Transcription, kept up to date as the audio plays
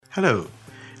Hello,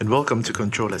 and welcome to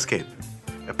Control Escape,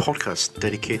 a podcast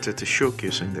dedicated to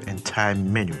showcasing the entire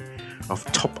menu of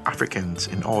top Africans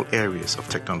in all areas of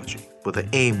technology, with the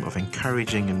aim of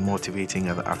encouraging and motivating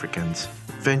other Africans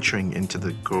venturing into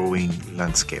the growing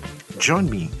landscape. Join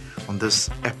me on this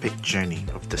epic journey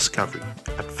of discovery,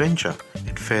 adventure,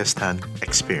 and first-hand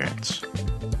experience.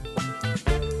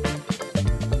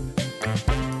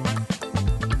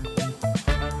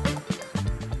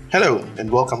 Hello, and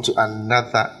welcome to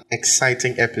another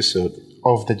exciting episode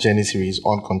of the Journey series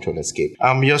on Control Escape.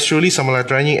 I'm yours truly, Samuel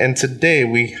Adranyi, and today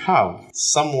we have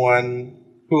someone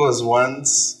who was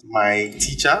once my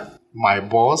teacher, my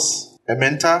boss, a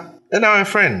mentor, and now a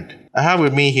friend. I have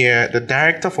with me here the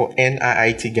director for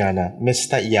NIIT Ghana,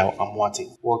 Mr. Yao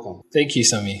Amoateng. Welcome. Thank you,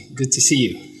 Sammy. Good to see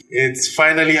you. It's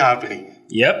finally happening.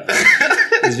 Yep.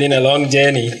 It's been a long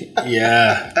journey.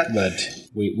 Yeah, but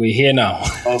we're here now.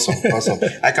 Awesome.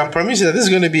 I can promise you that this is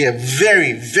going to be a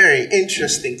very, very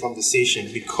interesting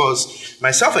conversation because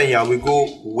myself and Yao, we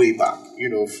go way back,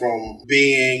 from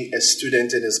being a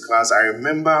student in his class. I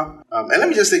remember, and let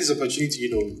me just take this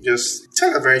opportunity, just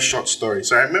tell a very short story.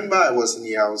 So I remember I was in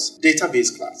Yao's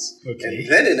database class. Okay. And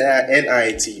then in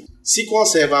NIIT, SQL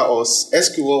Server or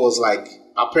SQL was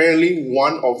apparently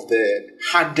one of the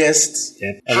hardest.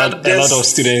 Yeah. A lot of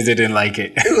students didn't like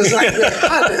it. It was the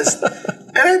hardest.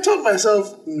 And I told myself,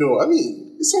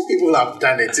 some people have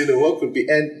done it, what could be?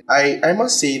 And I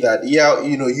must say that,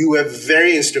 you were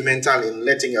very instrumental in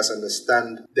letting us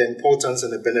understand the importance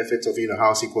and the benefits of,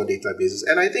 how SQL databases.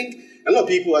 And I think a lot of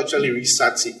people actually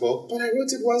research SQL, but I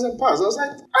wrote it once and passed. I was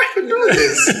like, I can do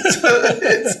this.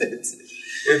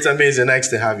 So it's amazing. Nice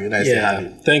to have you.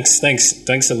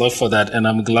 Thanks a lot for that. And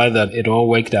I'm glad that it all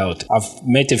worked out. I've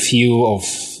met a few of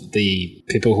the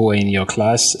people who are in your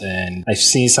class, and I've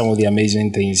seen some of the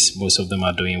amazing things most of them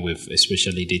are doing with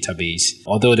especially database,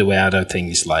 although there were other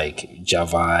things like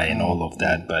Java and all of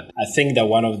that. But I think that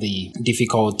one of the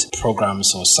difficult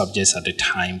programs or subjects at the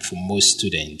time for most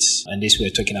students, and this we're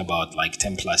talking about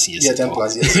 10 plus years ago. 10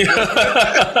 plus years ago.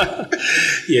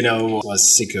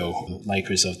 Was SQL,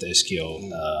 Microsoft SQL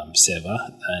server.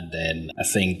 And then I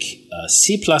think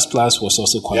C++ was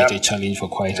also quite a challenge for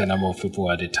quite a number of people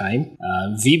at the time.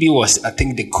 VB was, I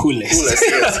think, the coolest.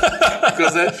 Yes.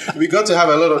 Because then we got to have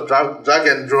a lot of drag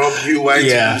and drop UI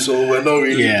too, so we're not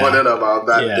really bothered about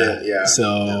that.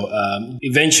 So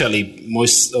eventually,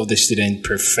 most of the students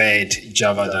preferred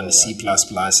Java than C++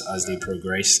 as they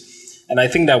progressed. And I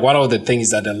think that one of the things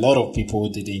that a lot of people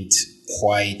didn't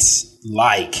quite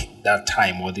like that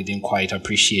time or didn't quite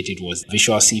appreciate it was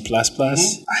Visual C++.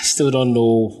 Mm-hmm. I still don't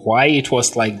know why it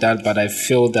was like that, but I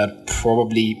feel that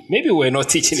probably maybe we're not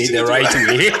teaching it the right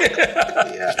way.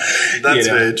 That's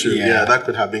very true. Yeah, that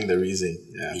could have been the reason.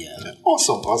 Yeah.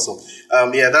 Awesome. I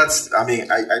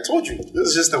told you, this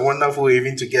is just a wonderful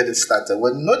evening to get it started.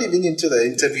 We're not even into the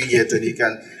interview yet, and you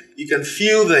can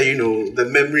feel the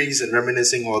memories and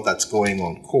reminiscing all that's going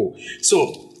on. Cool.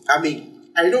 So,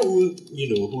 I know who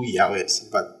Yao is,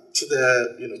 but to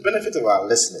the benefit of our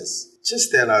listeners, just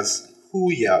tell us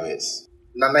who Yao is.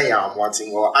 Nana Yao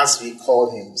Amoateng, or as we call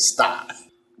him, Star.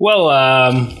 Well,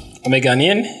 I'm a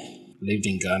Ghanaian. Lived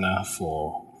in Ghana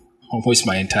for almost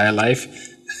my entire life,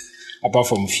 apart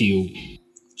from a few,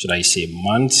 should I say,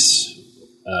 months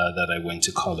that I went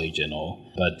to college and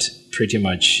all. But pretty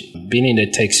much being in the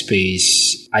tech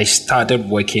space, I started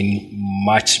working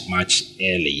much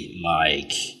early,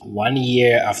 like 1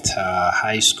 year after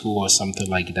high school or something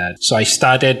like that. So I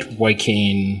started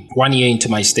working 1 year into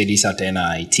my studies at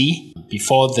NIIT.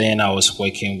 Before then, I was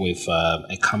working with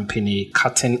a company,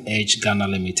 Cutting Edge Ghana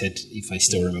Limited, if I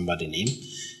still remember the name.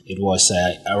 It was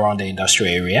around the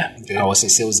industrial area. Okay. I was a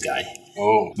sales guy.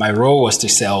 Oh. My role was to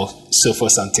sell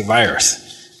Sophos antivirus.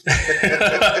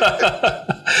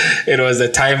 It was a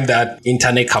time that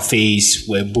internet cafes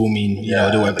were booming,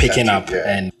 they were picking up. Yeah.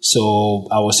 And so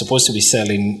I was supposed to be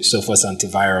selling Sophos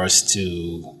antivirus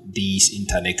to these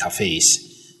internet cafes.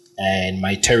 And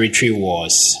my territory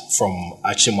was from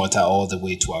Achimota all the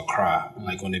way to Accra,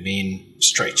 on the main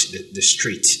stretch, the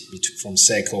street from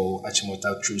Circle,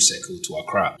 Achimota through Circle to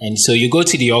Accra. And so you go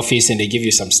to the office and they give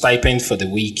you some stipend for the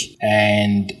week.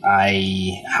 And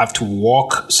I have to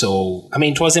walk. So,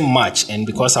 it wasn't much. And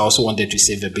because I also wanted to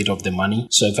save a bit of the money.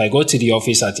 So if I go to the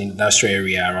office at the industrial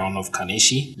area around of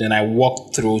Kaneshi, then I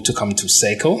walk through to come to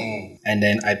Circle. And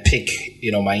then I pick,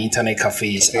 my internet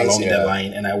cafes along the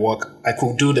line, and I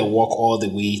could do the walk all the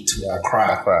way to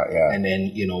Accra, and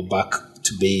then, back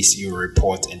to base, you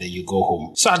report, and then you go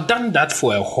home. So I'd done that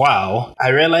for a while. I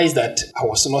realized that I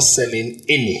was not selling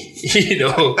any, you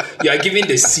are giving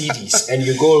the CDs, and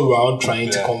you go around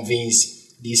trying to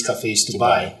convince these cafes to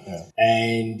buy. Yeah.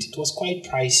 And it was quite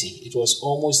pricey. It was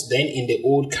almost, then in the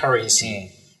old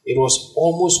currency, it was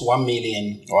almost 1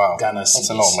 million Ghana cedis. That's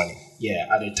a lot of money. Yeah,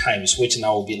 at the times, which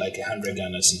now will be like 100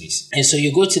 Ghana cedis. And so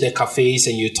you go to the cafes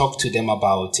and you talk to them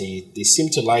about it. They seem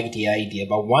to like the idea,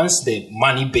 but once the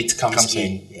money bit comes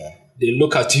in, they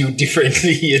look at you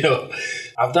differently, you know.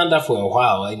 I've done that for a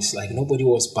while, and it's like nobody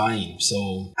was buying.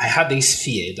 So I had this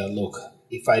fear that, look,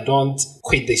 if I don't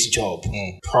quit this job,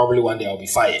 probably one day I'll be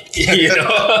fired. You know?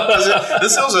 The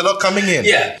sales are not coming in.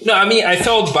 Yeah. No, I mean, I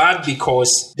felt bad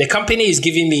because the company is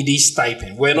giving me this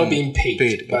stipend. We're not being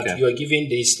paid, but you are giving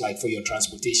this like for your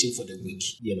transportation for the week,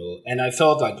 you know. And I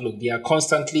felt like, look, they are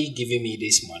constantly giving me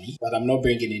this money, but I'm not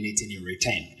bringing anything in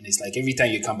return. And it's like every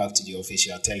time you come back to the office,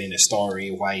 you are telling a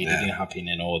story, why it didn't happen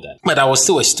and all that. But I was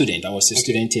still a student. I was a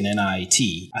student in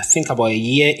NIT. I think about a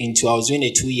year into, I was doing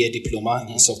a 2-year diploma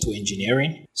in software engineering.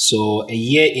 So a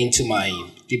year into my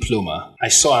diploma, I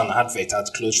saw an advert at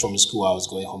close from school. I was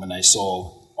going home and I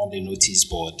saw on the notice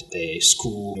board, the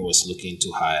school was looking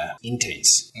to hire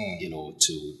interns, you know,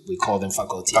 we call them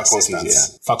faculty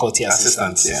assistants. Yeah. Faculty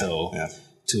assistants.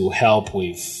 To help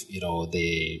with, you know,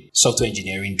 the software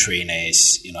engineering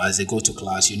trainers, you know, as they go to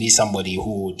class, you need somebody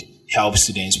who would help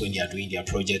students when they are doing their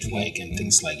project work and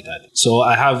things like that. So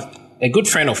I have a good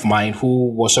friend of mine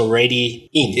who was already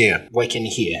working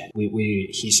here.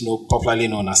 He's popularly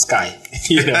known as Sky,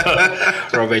 you know,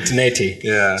 Robert Neti.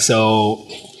 Yeah. So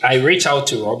I reached out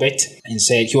to Robert and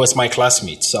said, he was my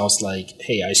classmate. So I was like,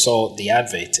 hey, I saw the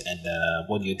advert and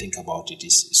what do you think about it?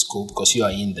 It's cool because you are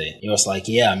in there. He was like,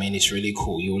 yeah, I mean, it's really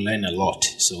cool. You will learn a lot.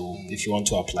 So if you want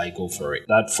to apply, go for it.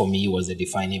 That for me was the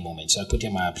defining moment. So I put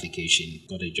in my application,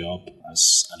 got a job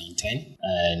as an intern.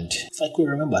 And if I could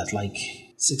remember, like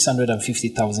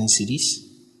 650,000 cedis,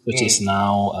 which is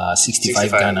now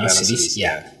 65 Ghana cedis.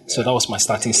 Yeah. So that was my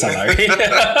starting salary.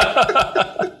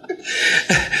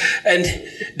 And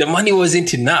the money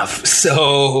wasn't enough.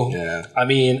 So, I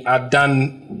mean,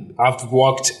 I've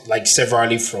worked like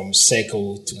severally from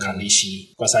Circle to Kanishi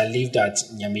because I lived at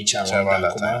Nyamicha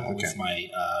around with my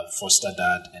foster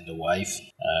dad and the wife,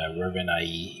 Reverend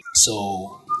Ayi.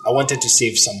 So I wanted to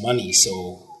save some money.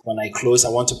 So when I close, I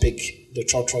want to pick the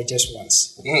trotro just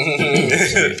once.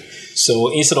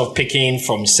 So instead of picking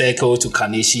from Circle to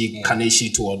Kanishi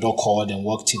to Odoko, then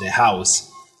walk to the house,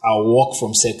 I'll walk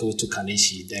from Circle to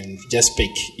Kanishi, then just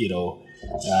pick, you know,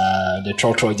 the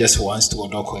trotro just once to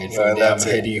Odoko, and from there I'm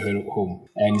heading home.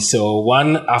 And so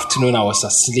one afternoon I was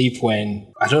asleep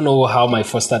when, I don't know how my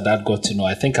foster dad got to know.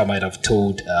 I think I might have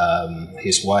told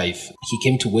his wife. He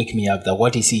came to wake me up that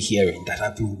what is he hearing? That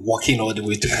I've been walking all the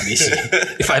way to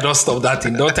Kanishi. If I don't stop that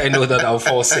thing, don't I know that I'll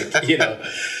fall sick, you know?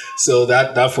 So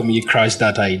that for me crashed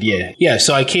that idea. Yeah,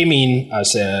 so I came in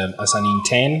as an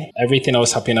intern. Everything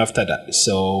else happened after that.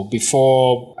 So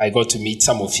before I got to meet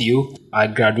some of you, I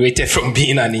graduated from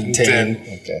being an intern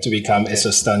to become a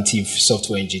substantive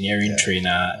software engineering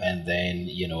trainer. And then,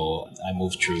 you know, I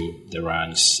moved through the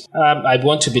ranks. I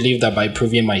want to believe that by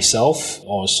proving myself,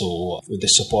 also with the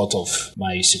support of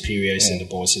my superiors and the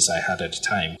bosses I had at the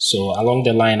time. So along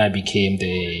the line, I became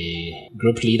the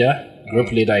group leader.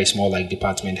 Group leader is more like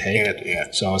department head.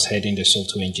 So I was heading the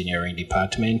software engineering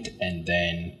department, and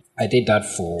then I did that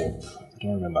for, I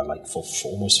don't remember, like for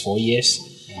almost 4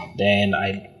 years. Then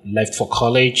I left for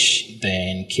college,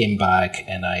 then came back,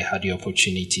 and I had the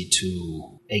opportunity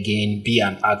to again be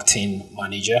an acting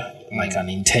manager, like an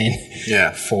intern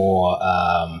for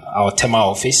our Tema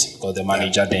office, because the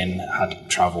manager then had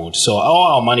traveled. So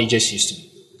all our managers used to be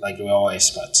like, we were all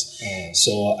experts.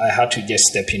 So I had to just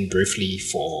step in briefly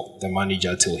for the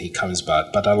manager till he comes back.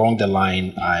 But along the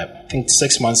line, I think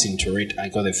 6 months into it, I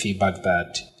got the feedback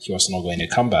that he was not going to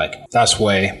come back. That's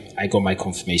where I got my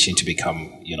confirmation to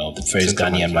become, you know, the first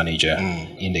Ghanaian manager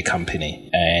in the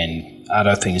company. And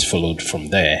other things followed from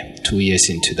there. 2 years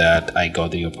into that, I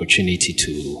got the opportunity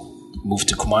to move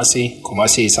to Kumasi.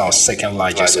 Kumasi is our second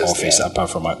largest office apart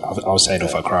from outside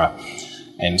of Accra.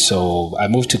 And so I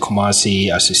moved to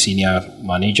Kumasi as a senior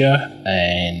manager,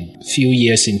 and a few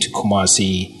years into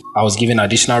Kumasi, I was given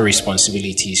additional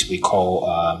responsibilities we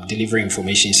call delivery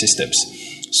information systems.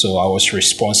 So I was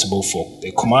responsible for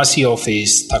the Kumasi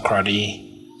office,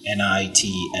 Takrady, NIT,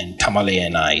 and Tamale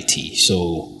NIT.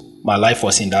 So my life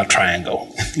was in that triangle,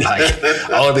 like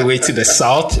all the way to the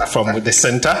south from the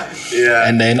center,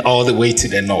 and then all the way to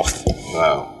the north.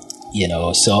 Wow. You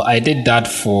know, so I did that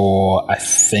for, I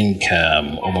think,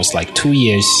 almost like 2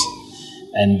 years.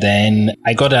 And then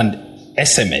I got an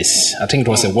SMS. I think it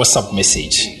was a WhatsApp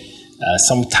message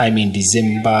sometime in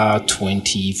December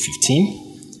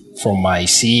 2015 from my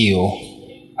CEO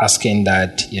asking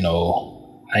that, you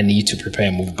know, I need to prepare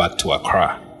and move back to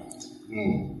Accra.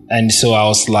 And so I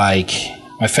was like,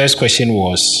 my first question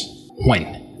was,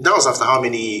 when? That was after how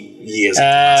many years?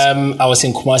 I was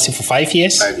in Kumasi for 5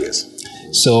 years. 5 years.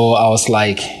 So I was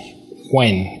like,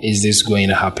 when is this going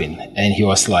to happen? And he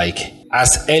was like,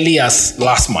 as early as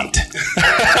last month.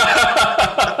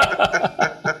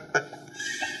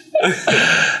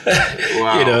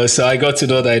 Wow. You know, so I got to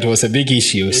know that it was a big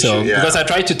issue. Because I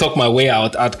tried to talk my way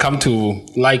out, I'd come to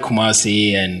like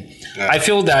Kumasi, and I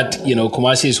feel that, you know,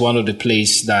 Kumasi is one of the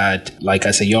places that, like,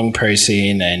 as a young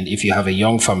person, and if you have a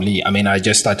young family, I mean, I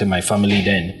just started my family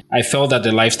then. I felt that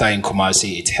the lifestyle in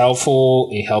Kumasi, it's helpful.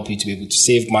 It helps you to be able to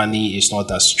save money. It's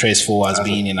not as stressful as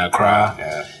being in Accra.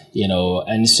 Yeah. You know,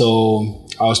 and so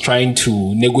I was trying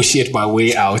to negotiate my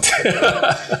way out.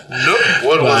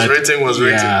 What was written was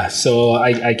written. Yeah, so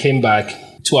I came back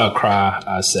to Accra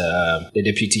as the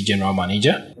deputy general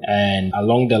manager, and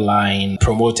along the line,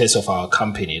 promoters of our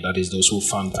company, that is those who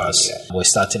fund us, were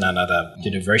starting another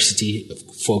university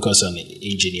focused on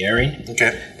engineering.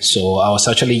 Okay. So I was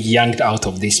actually yanked out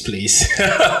of this place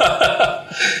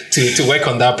to work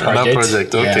on that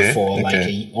project. Okay. For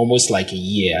almost like a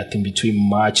year, I think between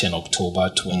March and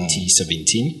October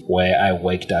 2017, where I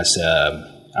worked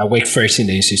I worked first in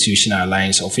the Institutional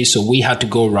Alliance office, so we had to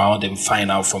go around and find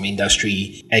out from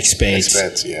industry experts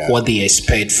what they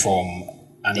expect from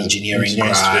an engineering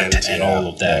grad and all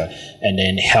of that, and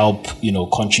then help, you know,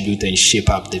 contribute and shape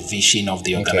up the vision of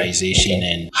the organization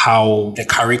and how the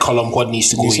curriculum, what needs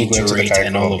to go into it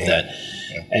and all of that.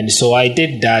 And so I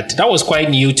did that. That was quite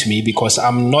new to me because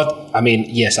I'm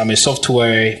a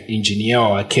software engineer,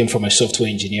 or I came from a software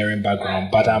engineering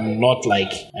background, but I'm not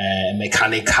like a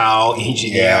mechanical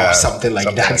engineer or something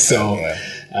like that. So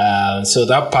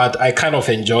that part, I kind of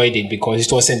enjoyed it because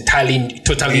it was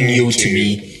totally new to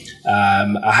me.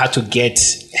 I had to get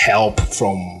help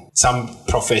from some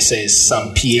professors,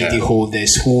 some PhD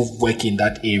holders who work in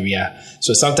that area.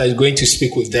 So sometimes going to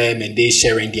speak with them and they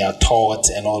sharing their thoughts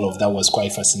and all of that was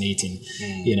quite fascinating.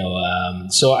 You know,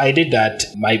 so I did that.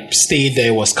 My stay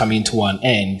there was coming to an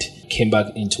end. Came back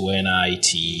into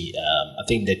NIT. I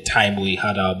think the time we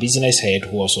had our business head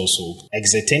who was also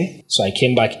exiting. So I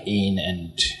came back in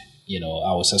and, you know,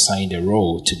 I was assigned a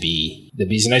role to be the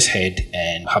business head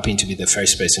and happened to be the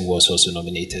first person who was also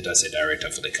nominated as a director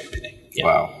for the company. Yeah.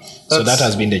 Wow. So that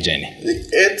has been the journey.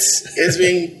 It's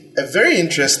been a very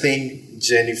interesting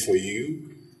journey for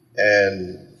you.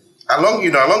 And along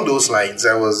those lines,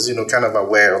 I was, you know, kind of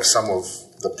aware of some of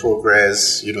the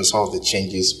progress, you know, some of the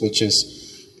changes, which is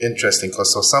interesting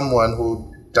because for someone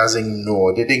who doesn't know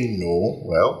or didn't know,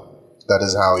 well, that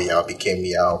is how Yao became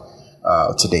Yao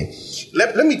today.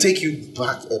 Let me take you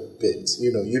back a bit.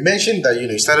 You know, you mentioned that, you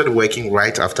know, you started working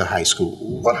right after high school.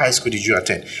 What high school did you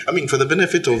attend? I mean, for the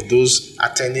benefit of those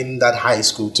attending that high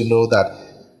school to know that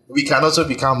we can also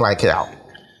become like Yao.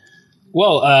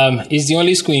 Well, it's the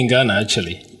only school in Ghana,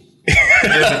 actually.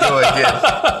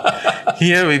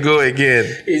 Here we go again.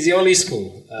 It's the only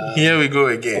school. Here we go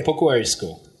again. Opokuwari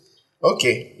School.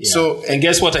 Okay. Yeah. So, and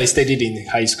guess what I studied in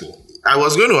high school? I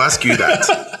was going to ask you that.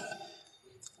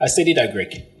 I studied at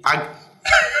Greek.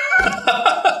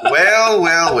 Well.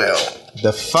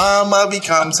 The farmer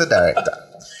becomes a director.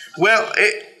 Well,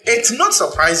 it's not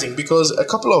surprising because a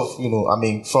couple of, you know, I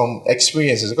mean, from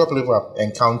experiences, a couple of people I've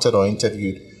encountered or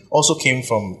interviewed also came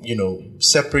from, you know,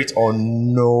 separate or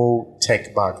no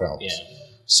tech backgrounds. Yeah.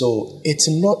 So it's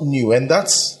not new. And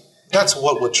that's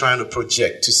what we're trying to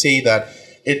project, to say that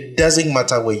it doesn't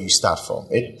matter where you start from.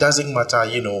 It doesn't matter,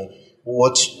 you know,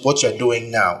 what you're doing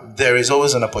now. There is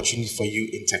always an opportunity for you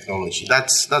in technology.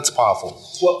 That's powerful.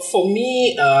 Well, for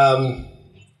me,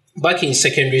 back in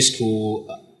secondary school,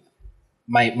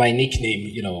 my nickname,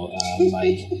 you know,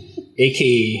 my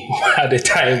AKA at the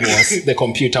time was the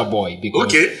computer boy,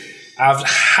 because I've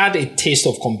had a taste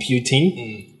of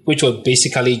computing, which was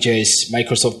basically just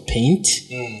Microsoft Paint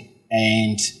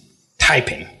and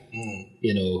typing.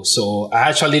 You know, so I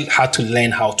actually had to learn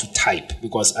how to type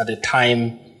because at the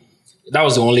time, that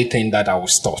was the only thing that I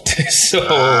was taught. So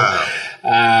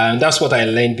that's what I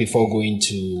learned before going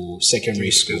to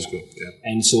secondary school. Yeah.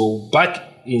 And so back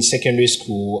in secondary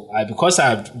school, because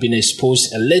I've been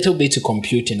exposed a little bit to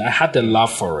computing, I had the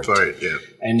love for it.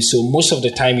 And so most of the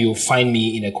time you'll find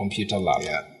me in a computer lab.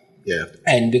 Yeah.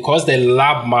 And because the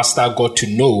lab master got to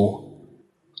know,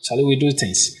 shall we do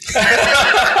things?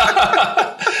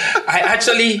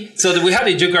 We had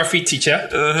a geography teacher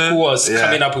who was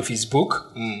coming up with his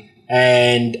book.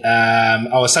 And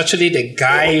I was actually the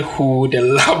guy who the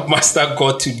lab master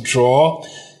got to draw.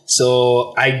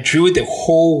 So I drew the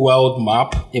whole world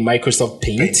map in Microsoft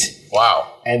Paint. Wow.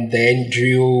 And then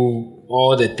drew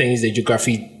all the things the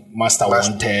geography master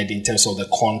wanted in terms of the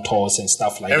contours and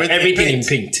stuff like that. Everything in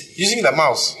paint. Using the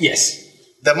mouse? Yes.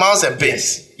 The mouse and paint?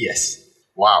 Yes.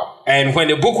 Wow. And when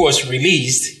the book was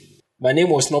released, my name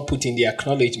was not put in the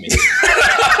acknowledgement.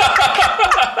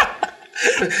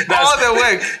 All the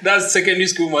work. That's secondary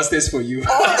school masters for you.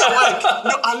 All the work.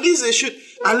 No, at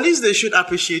least they should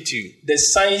appreciate you.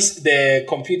 The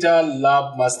computer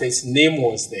lab master's name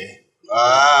was there.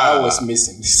 I was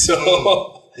missing. So,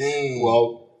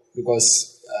 well,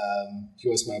 because he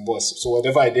was my boss. So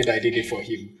whatever I did it for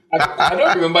him. I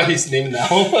don't remember his name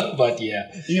now, but yeah.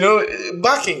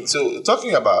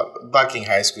 Talking about back in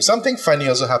high school, something funny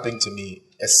also happened to me,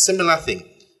 a similar thing.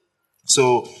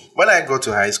 So when I got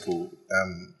to high school,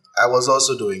 I was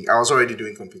already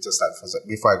doing computer stuff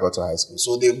before I got to high school.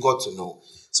 So they got to know.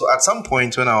 So at some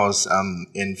point when I was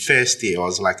in first year, I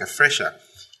was like a fresher.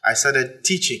 I started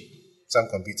teaching some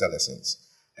computer lessons.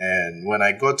 And when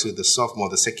I got to the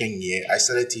second year, I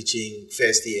started teaching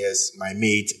first years, my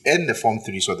mate, and the form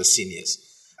 3s or the seniors.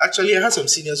 Actually, I had some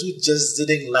seniors who just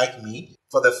didn't like me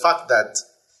for the fact that,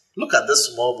 look at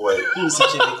this small boy who is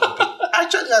teaching me computer.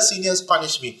 Actually, our seniors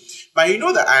punished me. But you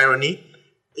know the irony?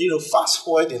 Fast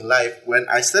forward in life, when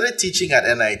I started teaching at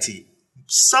NIT,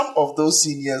 some of those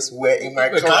seniors were in my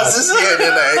classes here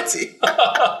at NIT.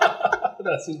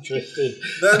 That's interesting.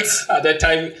 At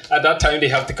that time they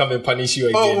have to come and punish you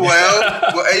again. Oh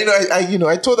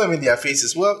I told them in their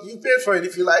faces, well, you pay for it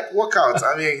if you like, walk out.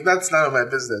 I mean, that's none of my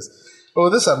business. Oh,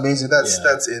 that's amazing.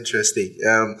 That's interesting.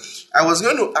 I was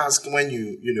going to ask when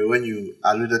you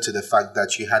alluded to the fact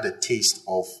that you had a taste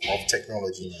of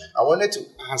technology. Yeah. I wanted to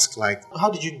ask, like, how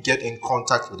did you get in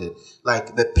contact with it?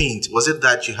 Like the paint, was it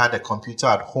that you had a computer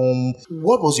at home?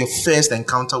 What was your first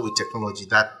encounter with technology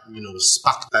that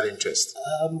sparked that interest?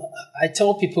 I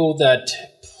tell people that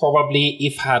probably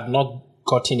if I had not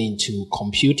gotten into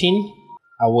computing,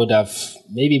 I would have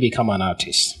maybe become an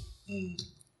artist.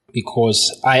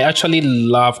 Because I actually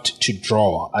loved to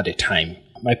draw at the time.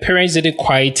 My parents didn't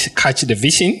quite catch the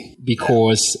vision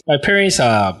because my parents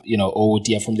are, old.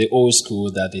 They're from the old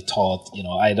school that they taught,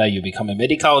 either you become a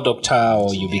medical doctor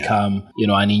or you become,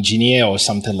 an engineer or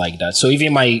something like that. So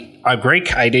even my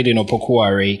agric I did in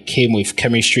Opokuare came with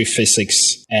chemistry,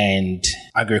 physics, and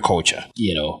agriculture,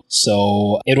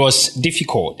 So it was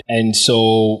difficult. And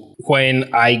so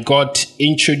when I got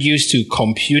introduced to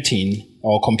computing,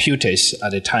 or computers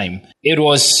at the time, it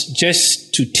was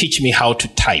just to teach me how to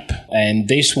type. And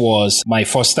this was my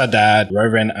foster dad,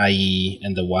 Reverend Ayi,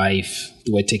 and the wife.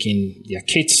 They were taking their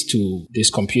kids to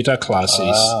these computer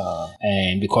classes.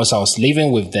 And because I was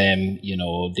living with them,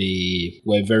 they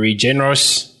were very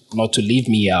generous not to leave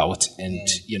me out and,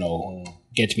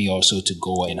 get me also to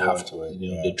go and have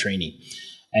the training.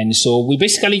 And so we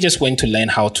basically just went to learn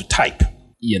how to type.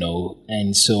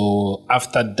 And so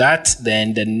after that,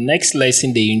 then the next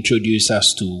lesson they introduced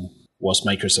us to was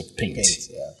Microsoft Paint.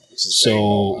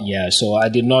 So I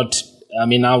did not,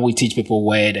 now we teach people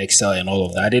Word, Excel, and all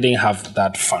of that. I didn't have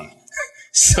that fun.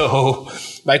 So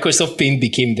Microsoft Paint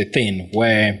became the thing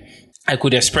where I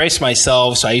could express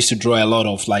myself. So I used to draw a lot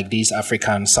of like these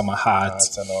African summer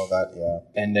hats and all that,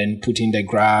 and then put in the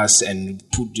grass and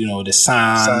put, the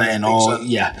sun and all. So.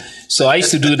 Yeah. So I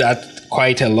used to do that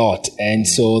quite a lot. And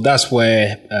so that's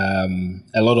where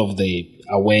a lot of the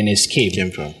awareness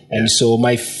came from. And so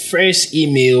my first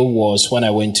email was when I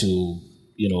went to,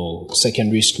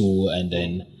 secondary school, and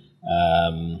then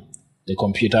the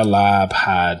computer lab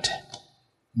had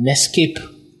Netscape.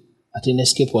 I think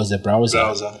Netscape was the browser.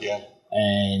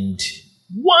 And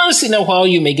once in a while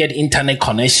you may get internet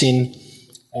connection,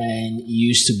 and it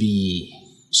used to be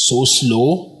so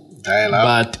slow.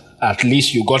 But at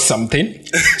least you got something.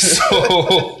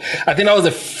 So I think that was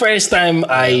the first time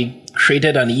I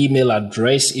created an email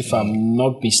address. If I'm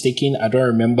not mistaken, I don't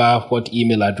remember what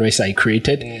email address I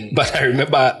created, but I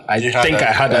remember I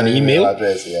had an email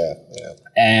address.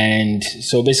 And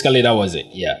so basically that was it.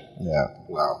 Yeah.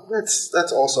 Wow.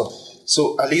 That's awesome.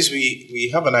 So at least we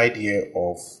have an idea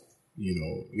of,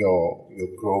 your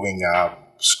growing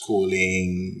up,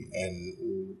 schooling, and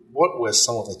what were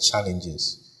some of the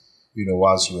challenges,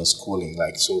 whilst you were schooling,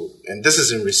 and this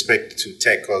is in respect to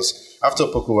tech, because after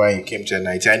Opokuare you came to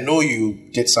NIT. I know you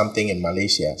did something in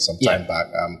Malaysia some time back.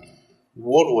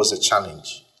 What was the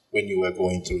challenge when you were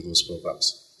going through those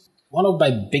programs? One of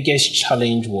my biggest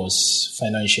challenge was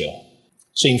financial.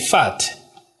 So in fact,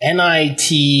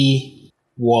 NIT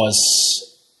was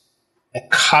a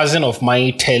cousin of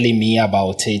mine telling me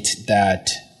about it, that,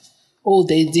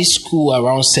 there's this school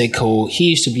around Seko.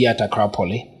 He used to be at Accra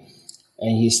Poly.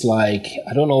 And he's like,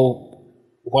 I don't know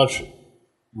what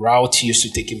route used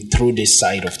to take him through this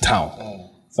side of town.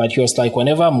 But he was like,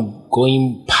 whenever I'm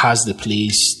going past the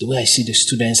place, the way I see the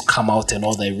students come out and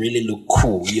all, they really look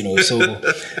cool, So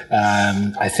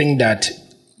I think that,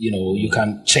 you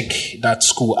can check that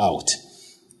school out.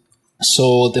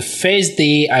 So the first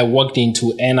day I walked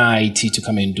into NIT to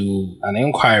come and do an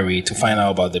inquiry to find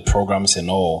out about the programs and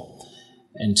all.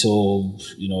 And so,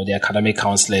 the academic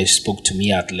counselor spoke to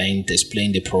me at length,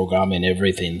 explained the program and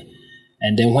everything.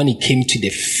 And then when it came to the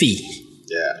fee,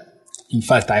 in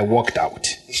fact, I walked out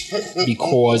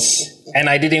and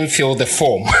I didn't fill the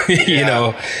form,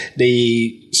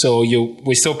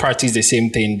 we still practice the same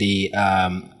thing. The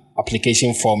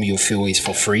application form you fill is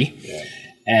for free. Yeah.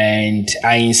 And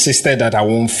I insisted that I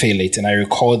won't fill it. And I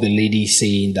recall the lady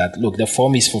saying that, look, the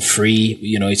form is for free.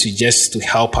 It's just to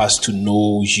help us to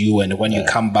know you. And when you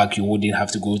come back, you wouldn't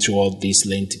have to go through all this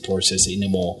lengthy process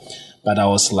anymore. But I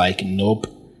was like, nope.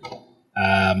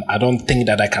 I don't think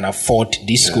that I can afford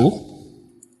this school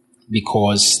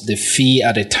because the fee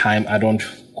at the time, I don't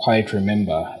quite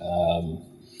remember.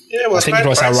 I think it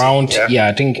was pricey. Around,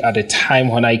 I think at the time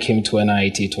when I came to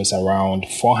NIT, it was around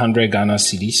 400 Ghana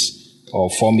cedis or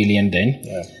 4 million then.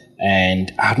 Yeah.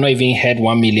 And I have not even heard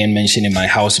 1 million mentioned in my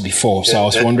house before. So I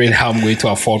was wondering how I'm going to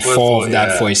afford 4 of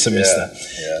that for a semester.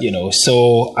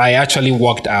 So I actually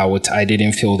walked out. I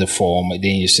didn't fill the form. I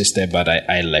didn't insist, but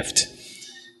I left.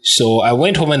 So I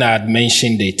went home and I had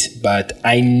mentioned it, but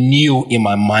I knew in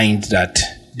my mind that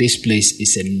this place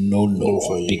is a no-no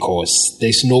for you because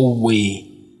there's no way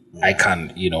I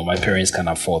can, my parents can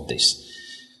afford this.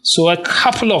 So a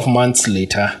couple of months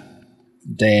later,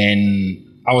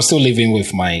 then I was still living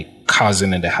with my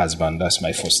cousin and the husband. That's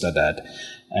my foster dad.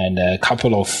 And a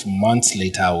couple of months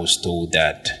later, I was told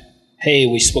that, hey,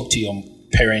 we spoke to your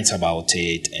parents about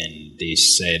it. And they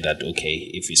said that, okay,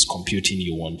 if it's computing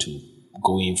you want to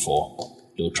go in for,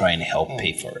 they'll try and help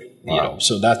pay for it. Wow.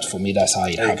 So that, for me, that's how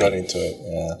it happened. Got into it,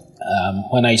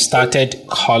 when I started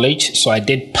college, so I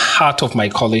did part of my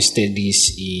college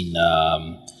studies in,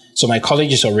 so my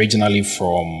college is originally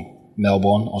from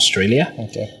Melbourne, Australia.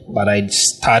 Okay. But I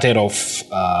started off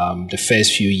the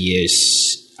first few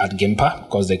years at GIMPA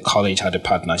because the college had a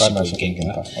partnership with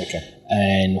GIMPA. Okay.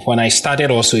 And when I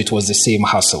started also, it was the same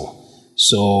hustle.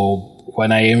 So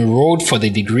when I enrolled for the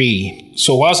degree,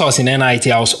 so whilst I was in NIT,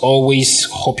 I was always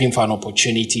hoping for an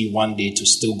opportunity one day to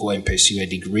still go and pursue a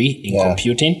degree in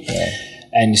computing. Yeah.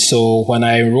 And so when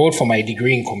I enrolled for my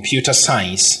degree in computer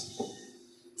science,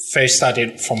 first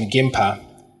started from GIMPA,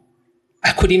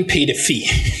 I couldn't pay the fee.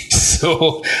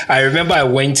 So I remember I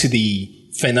went to the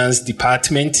finance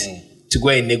department to go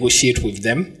and negotiate with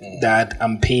them that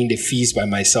I'm paying the fees by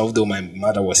myself, though my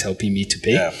mother was helping me to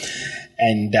pay. Yeah.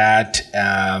 And that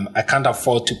I can't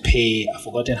afford to pay, I've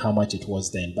forgotten how much it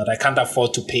was then, but I can't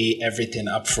afford to pay everything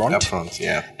up front.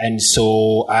 And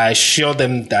so I assured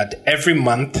them that every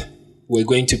month we're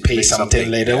going to pay something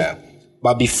little. Yeah.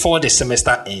 But before the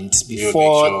semester ends,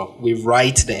 before we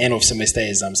write the end of semester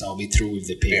exams, I'll be through with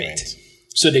the payment.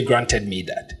 So they granted me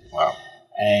that. Wow.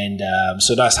 And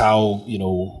so that's how,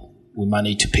 we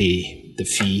managed to pay the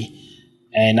fee.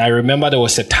 And I remember there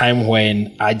was a time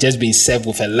when I'd just been served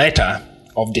with a letter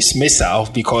of dismissal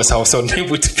because I was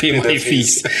unable to pay my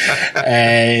fees.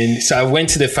 And so I went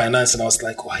to the finance and I was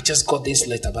like, I just got this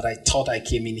letter, but I thought I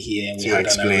came in here and we had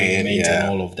an arrangement and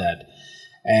all of that.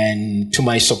 And to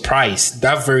my surprise,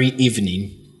 that very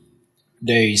evening,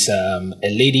 there is a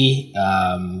lady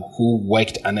who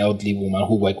worked, an elderly woman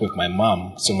who worked with my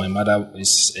mom. So my mother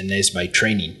is a nurse by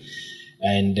training.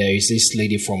 And there is this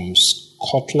lady from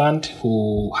Scotland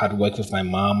who had worked with my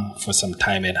mom for some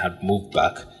time and had moved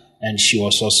back. And she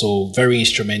was also very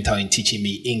instrumental in teaching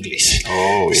me English.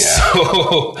 Oh,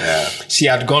 yeah. So she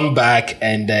had gone back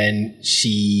and then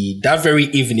that very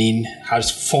evening, has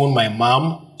phoned my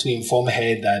mom to inform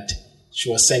her that she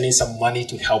was sending some money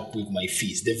to help with my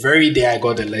fees. The very day I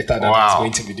got the letter that I was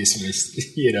going to be dismissed,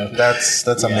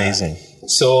 That's amazing.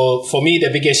 So for me, the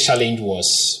biggest challenge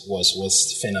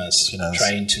was finance.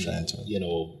 Trying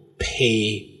to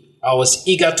pay. I was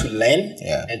eager to learn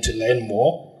and to learn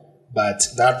more. But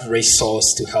that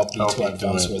resource to help me to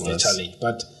advance was the challenge.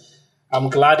 But I'm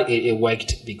glad it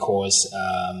worked because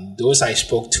those I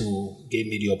spoke to gave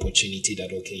me the opportunity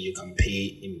that, okay, you can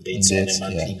pay in bits on a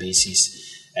monthly basis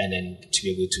and then to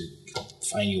be able to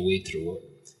find your way through.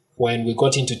 When we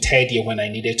got into third year, when I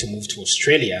needed to move to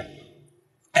Australia,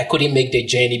 I couldn't make the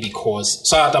journey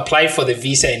so I had applied for the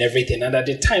visa and everything. And at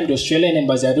the time, the Australian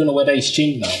embassy, I don't know whether it's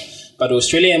changed now, but the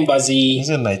Australian embassy... Is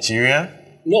it Nigeria?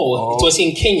 No, it was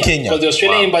in Kenya. Because the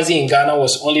Australian embassy in Ghana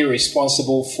was only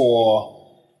responsible for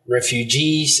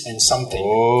refugees and something.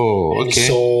 Oh, okay. And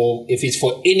so if it's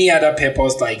for any other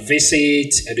purpose like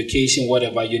visit, education,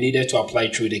 whatever, you needed to apply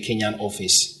through the Kenyan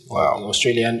office, the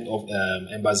Australian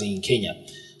embassy in Kenya.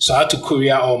 So I had to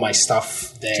courier all my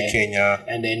stuff there to Kenya.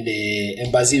 And then the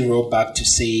embassy wrote back to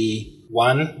say,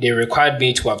 one, they required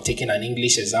me to have taken an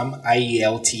English exam,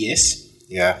 IELTS.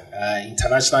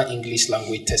 International English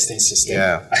Language Testing System.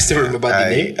 Yeah. I still remember the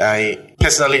name. I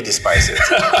personally despise it.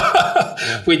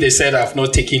 Which they said I've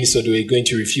not taken, so they were going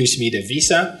to refuse me the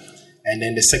visa. And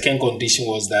then the second condition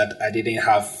was that I didn't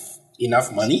have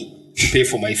enough money to pay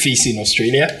for my fees in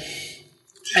Australia.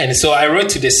 And so I wrote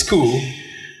to the school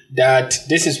that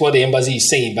this is what the embassy is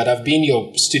saying, but I've been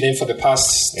your student for the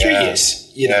past 3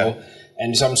 years, you know.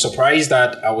 And so I'm surprised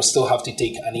that I will still have to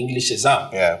take an English exam.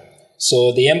 Yeah.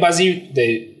 So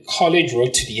the college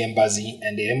wrote to the embassy,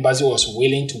 and the embassy was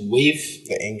willing to waive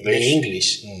the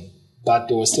English. But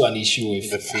there was still an issue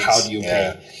with the fees. How do you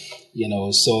pay? You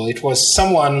know, so it was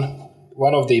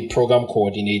one of the program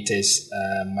coordinators,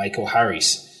 Michael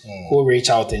Harris, who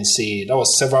reached out and said, that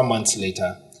was several months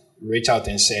later, reached out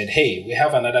and said, hey, we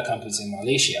have another campus in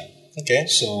Malaysia. Okay.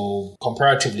 So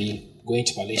comparatively, going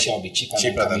to Malaysia will be cheaper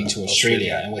than coming to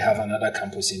Australia. And we have another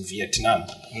campus in Vietnam.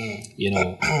 You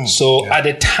know, so at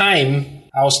the time,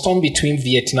 I was torn between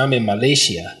Vietnam and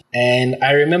Malaysia. And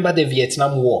I remember the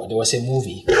Vietnam War. There was a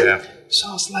movie. Yeah. So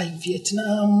I was like,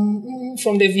 Vietnam,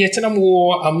 from the Vietnam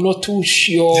War, I'm not too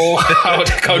sure how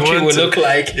the country will look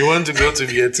like. You want to go to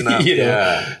Vietnam. You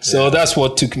know? So that's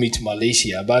what took me to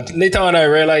Malaysia. But later on, I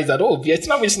realized that,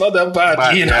 Vietnam is not that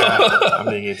bad, you know. I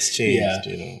mean, it's changed,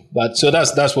 you know. But so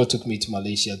that's what took me to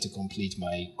Malaysia to complete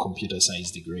my computer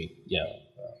science degree. Yeah.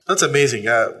 That's amazing.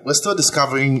 We're still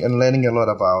discovering and learning a lot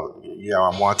about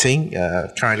Amoateng,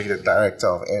 currently the director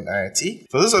of NIT.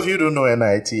 For those of you who don't know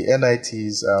NIT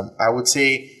is, I would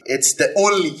say, it's the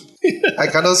only, I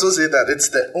can also say that it's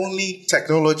the only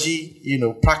technology,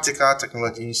 practical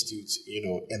technology institute,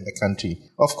 in the country.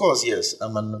 Of course, yes,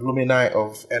 I'm an alumni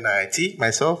of NIT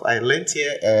myself. I learned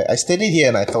here, I studied here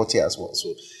and I taught here as well.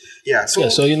 So,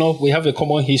 so we have a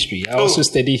common history. I also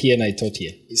studied here and I taught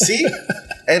here. You see?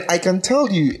 And I can tell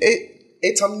you,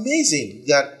 it's amazing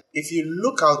that if you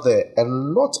look out there, a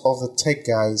lot of the tech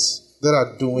guys that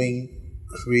are doing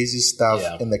crazy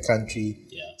stuff in the country,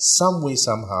 some way,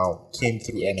 somehow came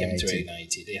through NIT. Came through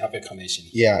NIT. They have a connection.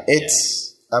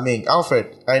 I mean,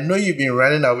 Alfred, I know you've been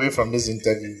running away from this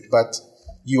interview, but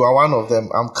you are one of them.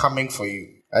 I'm coming for you.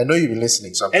 I know you've been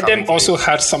listening, so I'm coming for you. And them also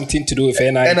had something to do with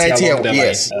NIT.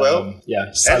 Yes.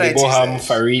 Sally Boham,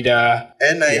 Farida.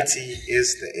 NIT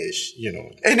is the ish,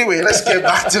 Anyway, let's get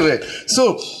back to it.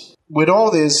 So, with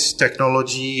all this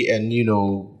technology and,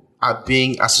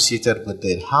 being associated with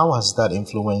it, how has that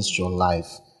influenced your life?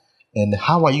 And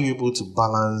how are you able to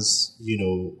balance,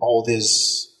 all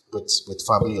this with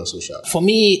family or social? For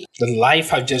me, the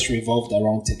life has just revolved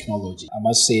around technology. I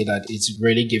must say that it's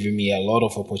really given me a lot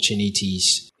of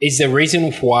opportunities. It's the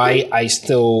reason why I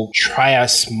still try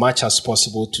as much as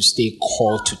possible to stay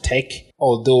core to tech.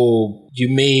 Although you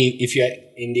may, if you're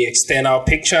in the external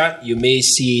picture, you may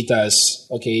see it as,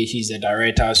 okay, he's a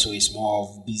director, so it's more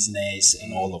of business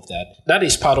and all of that. That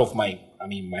is part of my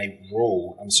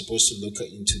role. I'm supposed to look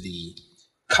into the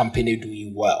company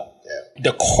doing well.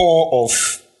 Yeah. The core of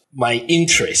my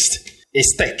interest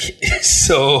is tech.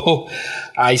 So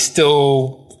I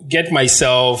still get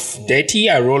myself dirty.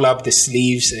 I roll up the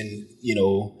sleeves and,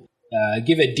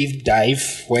 give a deep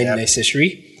dive when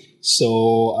necessary.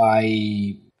 So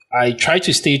I try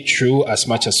to stay true as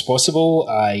much as possible.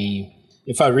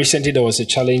 In fact, recently there was a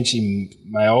challenge in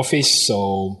my office,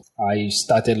 so I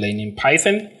started learning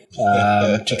Python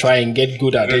to try and get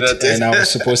good at it. And I was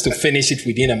supposed to finish it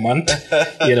within a month,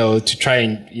 to try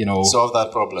and, solve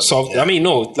that problem.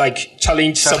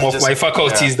 Challenge some of my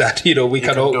faculties that,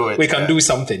 we can do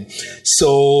something.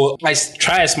 So I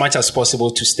try as much as possible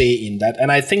to stay in that.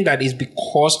 And I think that is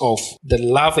because of the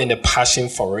love and the passion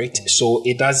for it. So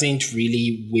it doesn't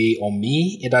really weigh on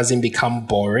me. It doesn't become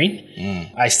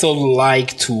boring. I still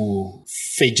like to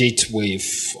fidget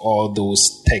with all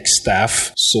those tech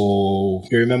stuff. So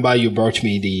you remember you brought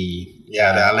me the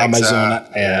Alexa, Amazon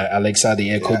Alexa,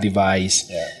 the Echo device.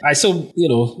 Yeah.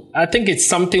 I think it's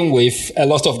something with a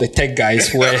lot of the tech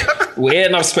guys where we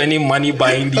end up spending money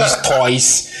buying these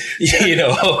toys,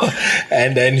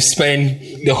 and then spend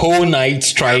the whole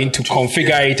night trying to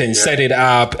configure it and set it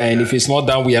up. And if it's not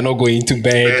done, we are not going to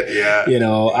bed.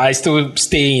 I still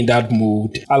stay in that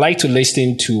mood. I like to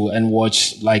listen to and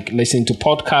watch, listen to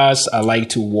podcasts. I like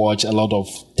to watch a lot of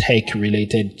tech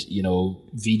related,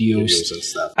 videos and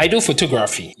stuff. I do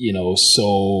photography,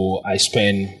 so I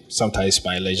spend sometimes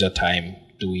my leisure time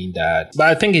doing that. But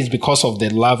I think it's because of the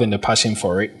love and the passion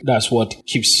for it. That's what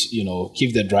keeps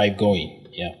the drive going.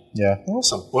 Yeah. Yeah.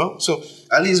 Awesome. Well, so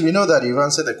at least we know that you've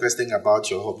answered the question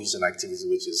about your hobbies and activities,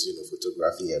 which is,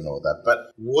 photography and all that.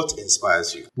 But what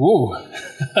inspires you? Whoa.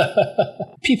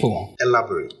 People.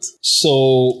 Elaborate.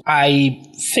 So I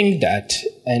think that,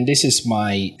 and this is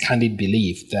my candid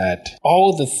belief, that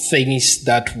all the things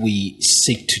that we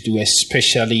seek to do,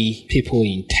 especially people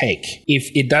in tech,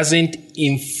 if it doesn't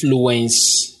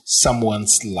influence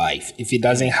someone's life, if it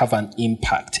doesn't have an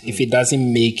impact, if it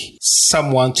doesn't make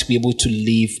someone to be able to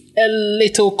live a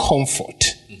little comfort,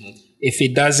 if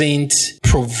it doesn't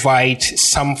provide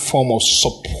some form of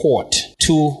support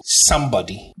to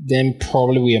somebody, then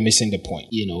probably we are missing the point,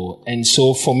 And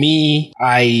so for me,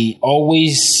 I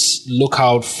always look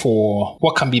out for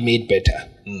what can be made better.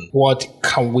 What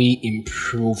can we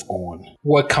improve on?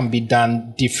 What can be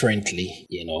done differently,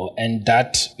 and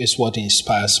that is what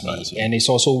inspires me. And it's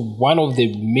also one of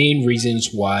the main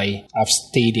reasons why I've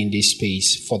stayed in this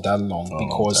space for that long,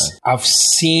 because I've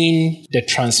seen the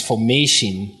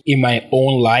transformation in my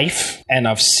own life, and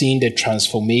I've seen the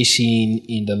transformation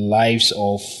in the lives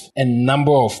of a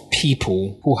number of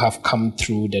people who have come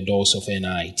through the doors of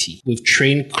NIT. We've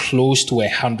trained close to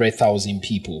 100,000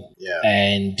 people. Yeah.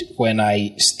 And when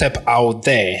I step out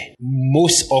there,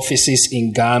 most offices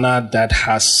in Ghana that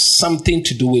has something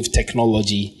to do with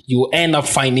technology, you end up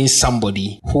finding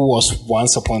somebody who was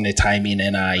once upon a time in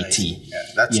NIT. Yeah,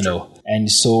 that's true. And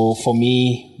so for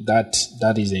me, that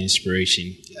is the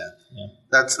inspiration. Yeah.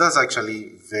 That's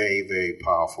actually very, very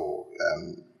powerful.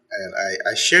 And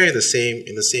I share in the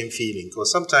same feeling,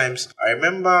 because sometimes I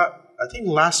remember, I think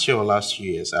last year or last 2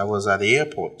 years, I was at the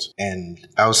airport and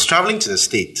I was traveling to the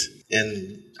state,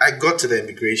 and I got to the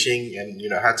immigration and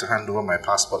I had to hand over my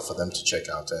passport for them to check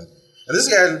out, and this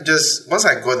guy once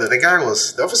I got there,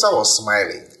 the officer was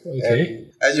smiling. Okay.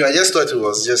 And I just thought it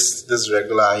was just this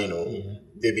regular,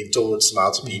 they've been told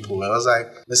smile to people. And I was like,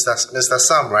 Mr.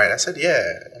 Sam, right? I said, yeah.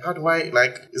 How do I,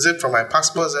 is it from my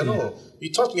passport? I said, no.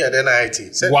 You taught me at NIT. I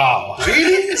said, wow.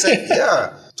 Really? I said,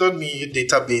 yeah. Taught me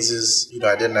databases,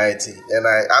 at NIT. And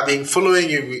I've been following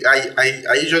you.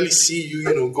 I usually see you,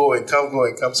 go and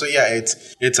come. So yeah,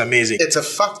 it's amazing. It's a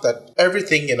fact that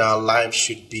everything in our lives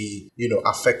should be,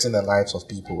 affecting the lives of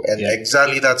people. And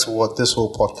exactly that's what this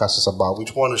whole podcast is about. We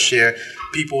want to share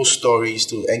people's stories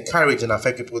to encourage and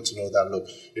affect people to know that, look,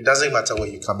 it doesn't matter where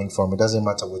you're coming from. It doesn't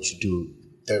matter what you do.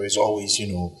 There is always,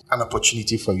 an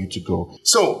opportunity for you to grow.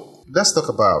 So let's talk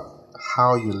about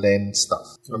how you learn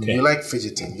stuff. Okay. You like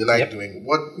fidgeting. You like doing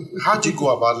what? How do you go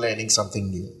about learning something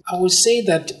new? I would say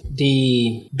that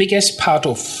the biggest part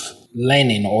of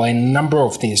learning, or a number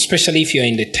of things, especially if you're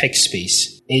in the tech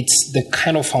space, it's the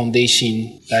kind of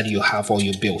foundation that you have or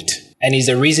you built. And it's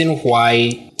the reason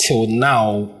why till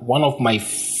now, one of my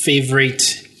favorite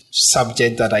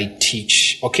subject that I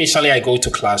teach, occasionally I go to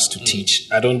class to teach.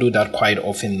 I don't do that quite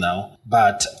often now,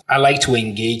 but I like to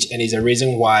engage, and it's a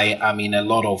reason why I'm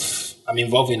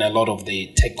involved in a lot of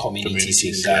the tech communities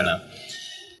in Ghana. Yeah.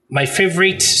 My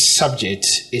favorite subject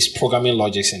is programming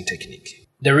logics and technique.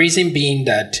 The reason being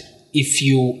that if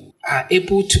you are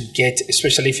able to get,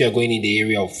 especially if you're going in the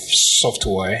area of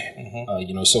software,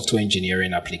 software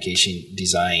engineering, application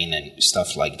design and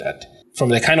stuff like that, from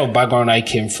the kind of background I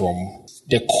came from,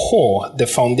 the core, the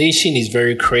foundation is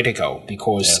very critical,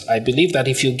 because I believe that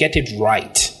if you get it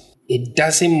right, it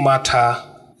doesn't matter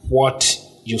what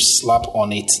you slap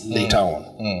on it later on.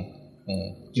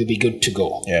 You'll be good to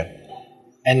go. Yeah.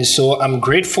 And so I'm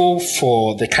grateful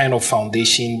for the kind of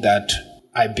foundation that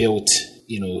I built,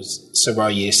 several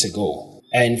years ago.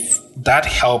 And that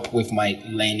helped with my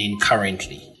learning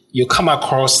currently. You come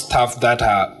across stuff that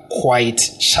are quite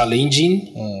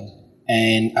challenging.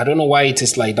 And I don't know why it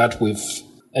is like that with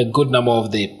a good number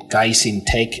of the guys in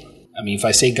tech. I mean, if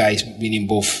I say guys, meaning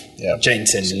both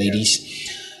gents and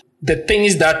ladies. The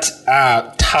things that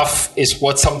are tough is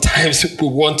what sometimes we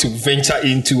want to venture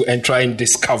into and try and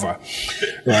discover,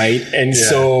 right? And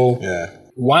so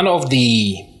one of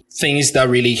the things that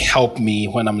really help me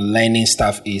when I'm learning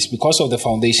stuff is because of the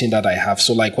foundation that I have.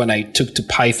 So like when I took to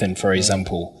Python, for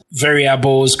example,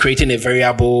 variables, creating a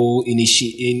variable,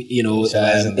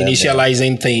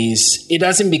 initializing things, it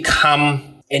doesn't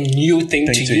become a new thing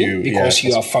to you because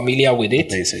you are familiar with it.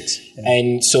 Basics. Yeah.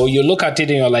 And so you look at it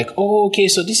and you're like, oh, okay,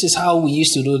 so this is how we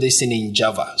used to do this thing in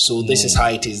Java. So this is how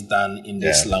it is done in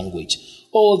this language.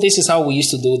 Oh, this is how we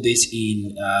used to do this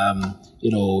in,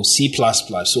 C++.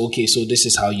 So, okay, so this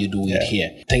is how you do it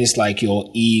here. Things like your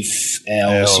if,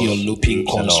 else, your looping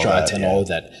construct and all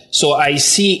that. So I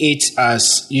see it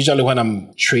as, usually when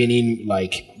I'm training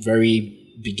like very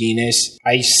beginners,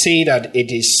 I say that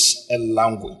it is a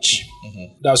language.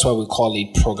 That's why we call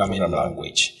it programming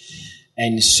language.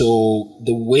 And so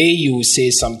the way you say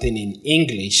something in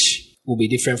English will be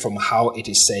different from how it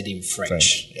is said in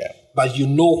French. Yeah. But you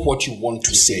know what you want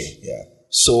to say. Yeah.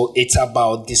 So it's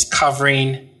about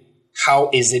discovering how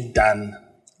is it done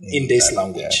in this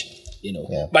language, you know.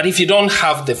 Yeah. But if you don't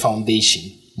have the foundation,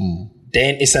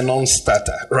 then it's a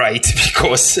non-starter, right?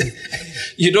 Because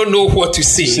you don't know what to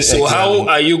say. So how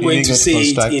are you going to say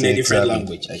it in a different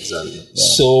language? Exactly. Yeah.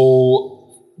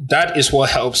 So that is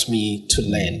what helps me to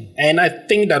learn. And I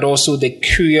think that also the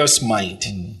curious mind,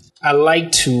 I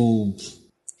like to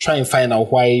try and find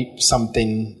out why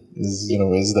something is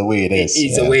the way it is.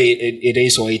 It's the way it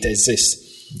is or it exists.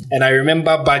 And I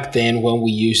remember back then when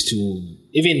we used to,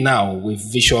 even now with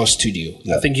Visual Studio,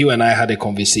 I think you and I had a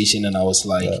conversation and I was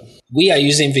like, we are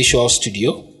using Visual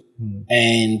Studio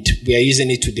and we are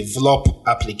using it to develop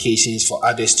applications for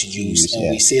others to use.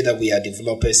 And we say that we are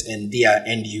developers and they are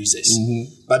end users.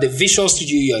 But the Visual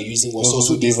Studio you are using was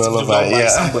also developed by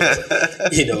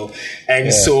somebody, you know.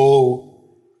 And so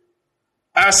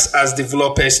us as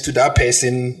developers to that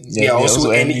person, they are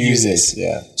also end users.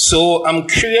 Yeah. So I'm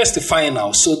curious to find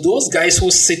out. So those guys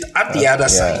who sit at the other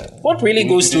side, what really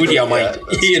goes through their mind?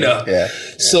 You know.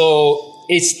 So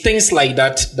it's things like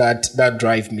that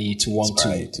drive me to want to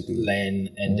learn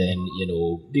and then, you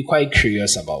know, be quite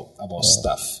curious about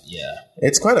stuff. Yeah.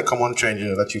 It's quite a common trend, you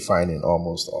know, that you find in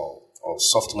almost all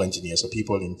software engineers or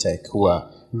people in tech who are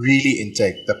really in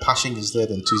tech. The passion is there,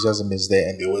 the enthusiasm is there,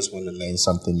 and they always want to learn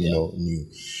something, you know, new.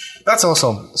 That's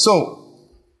awesome. So,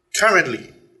 currently,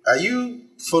 are you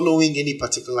following any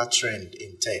particular trend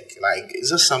in tech? Like, is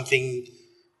there something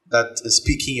that is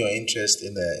piquing your interest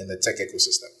in the tech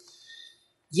ecosystem?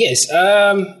 Yes,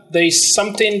 there is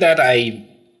something that I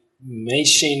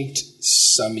mentioned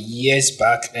some years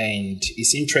back, and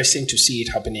it's interesting to see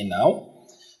it happening now.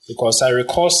 Because I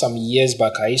recall some years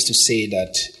back, I used to say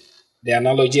that the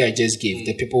analogy I just gave,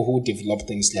 the people who develop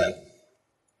things like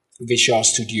Visual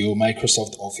Studio,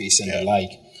 Microsoft Office, and the like.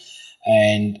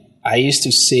 And I used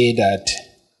to say that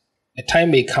a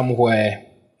time may come where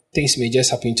things may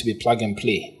just happen to be plug and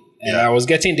play. And I was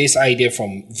getting this idea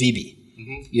from VB,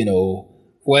 you know,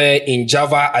 where in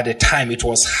Java at the time, it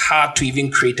was hard to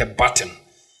even create a button.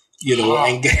 You know,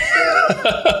 and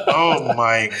oh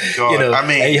my God! You know, I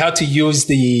mean, and you had to use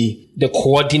the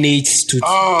coordinates to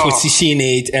position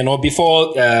it, and or before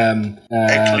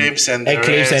Eclipse and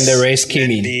the rest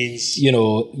came in. You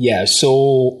know,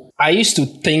 So I used to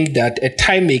think that a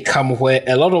time may come where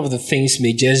a lot of the things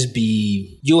may just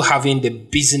be you having the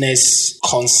business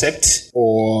concept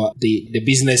or the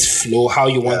business flow, how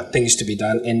you want things to be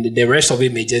done, and the rest of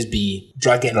it may just be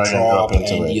drag and drop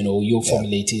and you know, you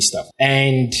formulating stuff.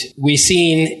 And we're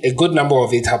seeing a good number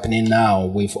of it happening now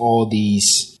with all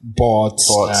these bots.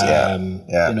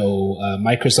 You know,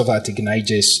 Microsoft, I think, I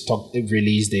just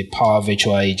released the Power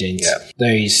Virtual Agent.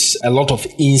 There is a lot of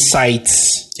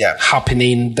insights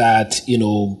happening that, you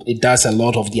know, it does a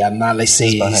lot of the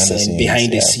analysis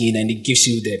behind the scene, and it gives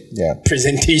you the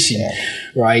presentation,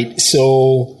 right?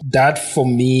 So that for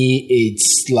me,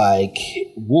 it's like,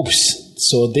 whoops.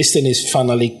 So this thing is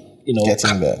finally, you know,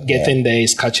 getting there,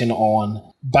 is catching on.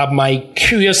 But my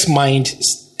curious mind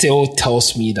still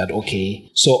tells me that, okay,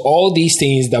 so all these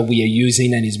things that we are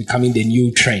using and is becoming the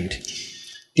new trend,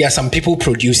 there are some people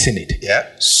producing it.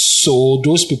 So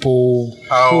those people,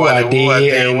 who are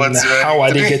they and how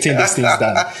are they getting these things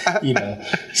done? You know,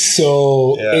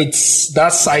 so it's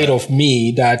that side of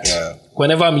me that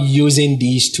whenever I'm using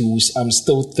these tools, I'm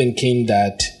still thinking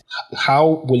that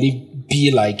how will it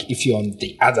be like if you're on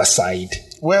the other side?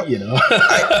 Well, you know,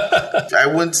 I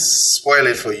won't spoil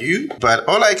it for you, but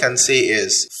all I can say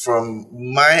is from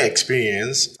my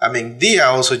experience, I mean, they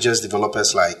are also just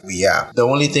developers like we are. The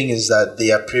only thing is that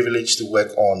they are privileged to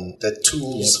work on the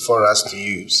tools for us to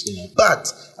use.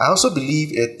 But I also believe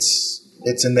it's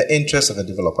in the interest of the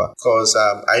developer, because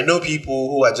I know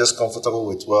people who are just comfortable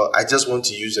with, well, I just want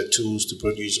to use the tools to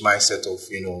produce my set of,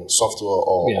 you know, software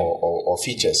or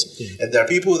features. And there are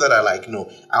people that are like, no,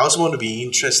 I also want to be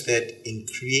interested in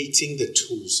creating the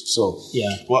tools. So,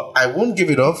 well, I won't give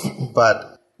it off,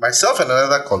 but myself and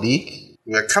another colleague,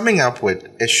 we are coming up with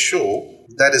a show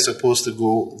that is supposed to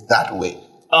go that way.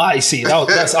 Oh, I see.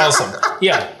 That's awesome.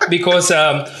 Because,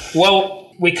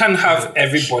 well, we can't have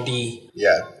everybody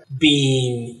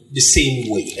being the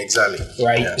same way. Exactly.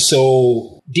 Right?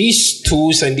 So these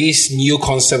tools and these new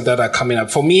concepts that are coming up,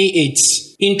 for me,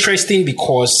 it's interesting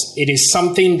because it is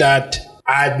something that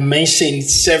I had mentioned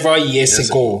several years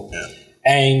ago.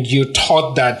 And you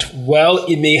thought that, well,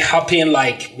 it may happen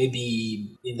like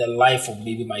maybe in the life of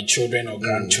maybe my children or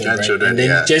grandchildren, and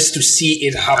then just to see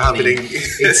it happening.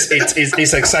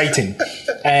 It's exciting.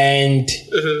 And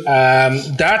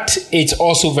that it's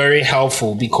also very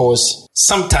helpful because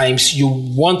sometimes you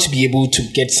want to be able to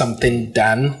get something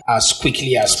done as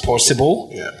quickly as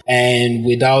possible and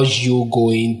without you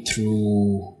going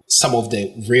through some of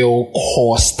the real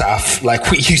core stuff like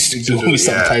we used to do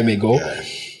some time ago.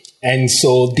 And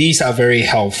so these are very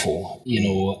helpful,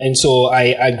 and so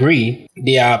I agree.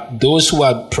 There are those who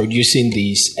are producing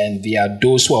these and there are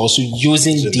those who are also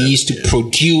using these to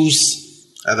produce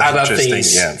other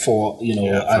things for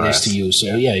others to use. So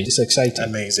it's exciting.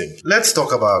 Amazing. Let's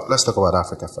talk about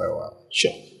Africa for a while.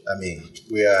 Sure. I mean,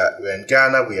 we're in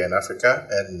Ghana, we're in Africa,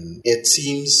 and it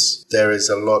seems there is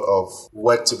a lot of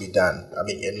work to be done. I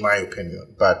mean, in my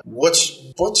opinion. But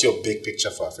what's your big picture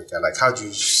for Africa? Like, how do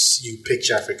you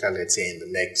picture Africa, let's say, in the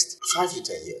next 5 to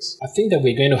 10 years? I think that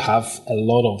we're going to have a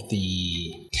lot of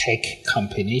the tech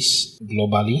companies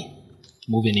globally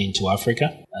moving into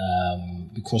Africa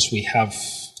because we have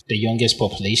the youngest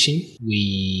population.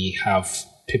 We have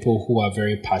people who are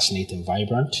very passionate and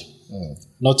vibrant.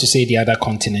 Not to say the other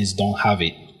continents don't have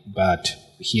it, but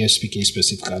here speaking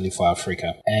specifically for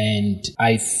Africa. And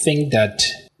I think that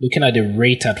looking at the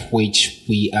rate at which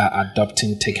we are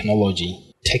adopting technology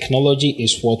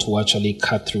is what will actually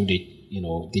cut through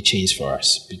the chains for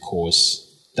us, because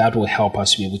that will help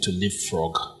us be able to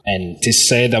leapfrog. And to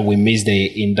say that we miss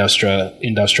the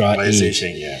industrial age,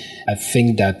 I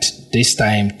think that this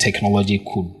time technology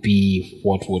could be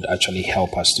what would actually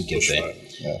help us to get there.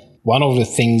 Yeah. One of the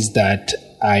things that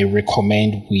I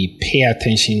recommend we pay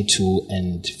attention to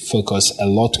and focus a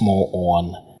lot more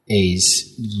on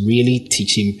is really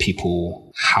teaching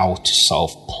people how to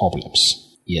solve problems.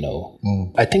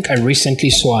 I think I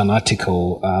recently saw an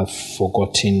article, I've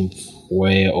forgotten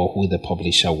where or who the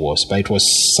publisher was, but it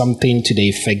was something to the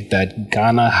effect that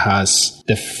Ghana has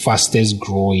the fastest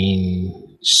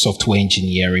growing software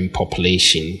engineering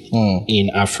population in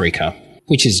Africa,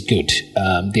 which is good.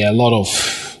 There are a lot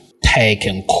of tech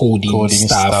and coding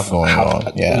stuff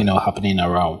happening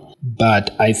around. But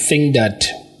I think that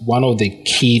one of the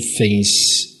key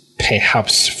things,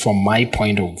 perhaps from my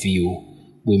point of view,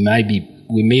 we may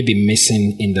be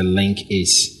missing in the link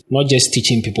is not just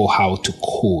teaching people how to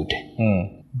code,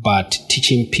 but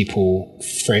teaching people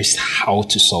first how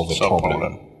to solve a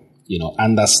problem.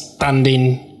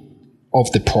 Understanding of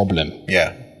the problem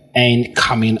and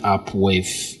coming up with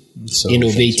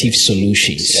innovative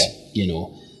solutions.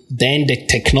 Then the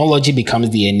technology becomes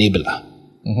the enabler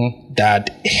that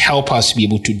help us be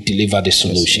able to deliver the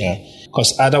solution.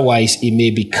 Because otherwise it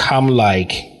may become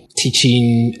like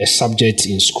teaching a subject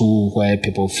in school where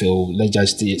people feel, let's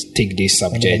just take this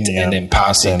subject and then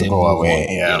pass it and go away.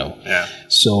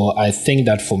 So I think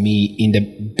that for me, in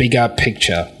the bigger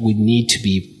picture, we need to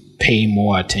be paying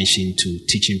more attention to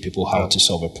teaching people how to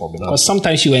solve a problem. Because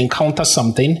sometimes you encounter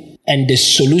something and the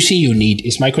solution you need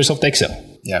is Microsoft Excel.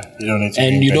 Yeah,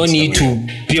 you don't need to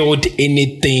build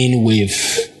anything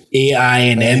with AI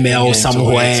and ML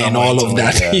somewhere and all of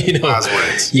that.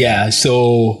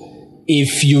 So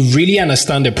if you really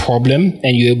understand the problem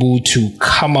and you're able to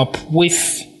come up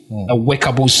with a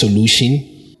workable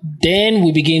solution, then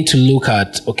we begin to look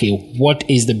at, okay, what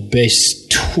is the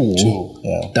best tool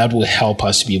that will help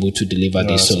us be able to deliver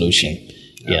this solution?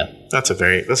 That's a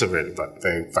very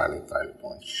valid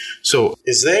point. So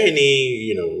is there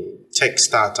any, tech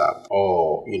startup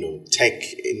or, tech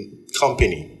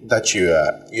company that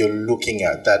you're looking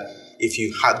at that if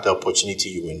you had the opportunity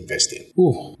you would invest in?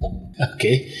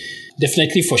 Okay.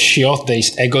 Definitely for sure there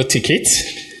is Ego Ticket.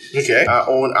 Okay. Our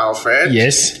own Alfred.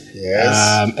 Yes.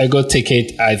 Ego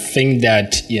Ticket, I think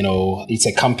that, it's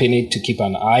a company to keep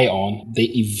an eye on.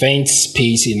 The event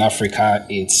space in Africa,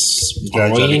 it's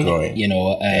growing.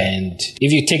 And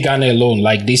if you take Ghana alone,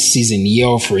 like this season, Year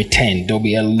of Return, there'll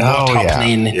be a lot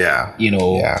happening,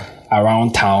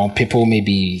 around town. People may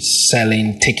be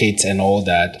selling tickets and all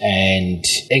that. And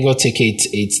Ego Ticket,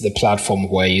 it's the platform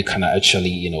where you can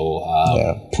actually,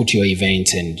 put your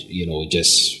event and,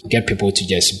 just get people to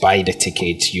just buy the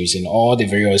ticket using all the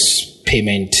various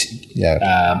payment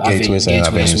gateways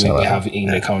we have in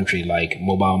the country, like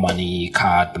mobile money,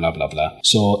 card, blah, blah, blah.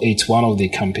 So it's one of the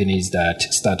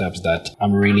startups that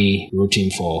I'm really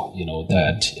rooting for,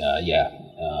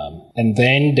 and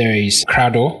then there is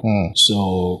Crado.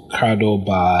 So Crado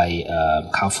by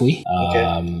Kafui.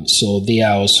 So they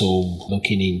are also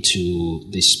looking into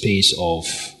the space of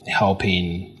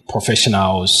helping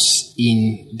professionals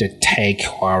in the tech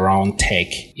or around tech,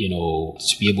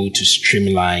 to be able to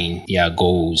streamline their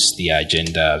goals, their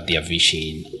agenda, their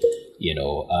vision,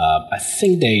 I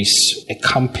think there is a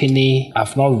company,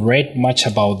 I've not read much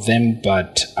about them,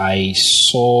 but I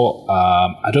saw,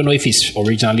 I don't know if it's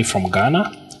originally from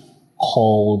Ghana,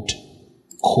 called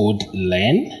Code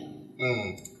Learn,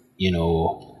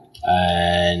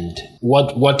 and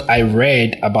what I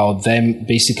read about them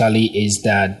basically is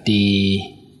that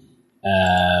they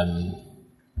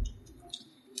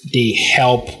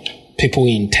help people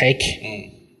in tech.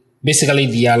 Basically,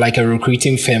 they are like a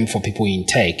recruiting firm for people in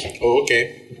tech. Oh,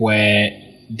 okay. Where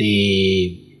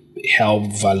they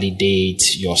help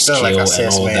validate your skill like and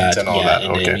all that. And all that.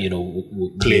 And okay. then, we'll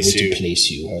be able to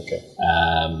place you. Okay.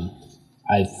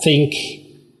 I think,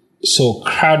 so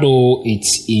Crado,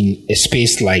 it's in a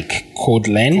space like Code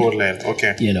Learn.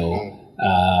 Okay.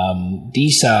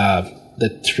 These are the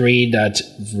three that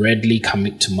readily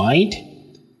come to mind.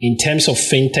 In terms of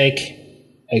fintech,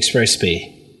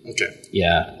 ExpressPay. Okay.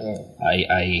 Yeah,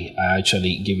 I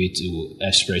actually give it to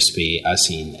ExpressPay as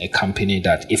in a company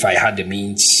that if I had the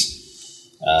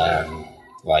means,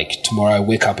 like tomorrow I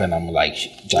wake up and I'm like,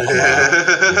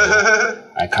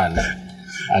 I can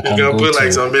you can go put to, like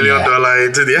 $1 million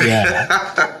into the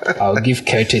I'll give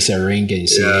Curtis a ring and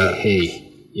say, hey,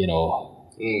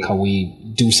 can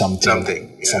we do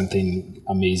something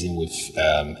amazing with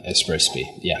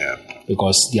ExpressPay? Yeah,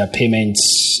 because their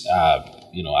payments are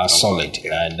solid.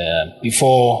 Yeah. And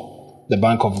before the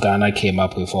Bank of Ghana came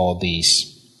up with all these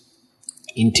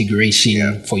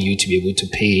integration for you to be able to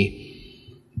pay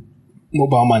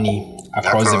mobile money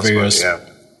across the various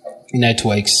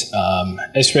networks,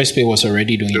 ExpressPay was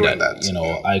already doing that.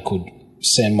 I could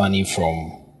send money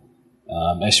from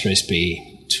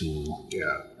ExpressPay to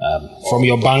from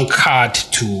your bank card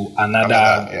to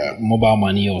another mobile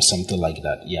money or something like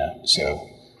that. Yeah. So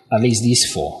at least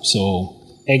these four. So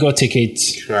Ego Ticket,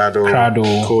 Crado,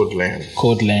 Code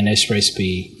Learn,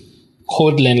 ExpressPay.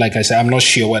 Code Learn, like I said, I'm not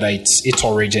sure whether its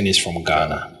origin is from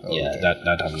Ghana. Okay. Yeah,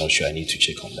 that I'm not sure. I need to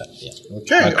check on that. Yeah.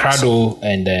 Okay. But Crado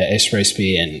and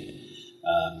ExpressPay and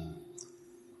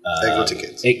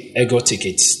Ego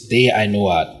Tickets, they I know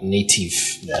are native,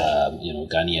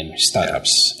 Ghanaian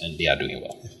startups, and they are doing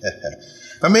well.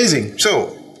 Amazing.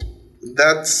 So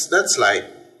that's like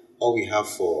all we have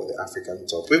for the African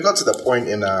talk. We've got to the point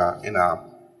in our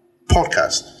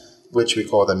podcast which we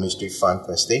call the mystery fun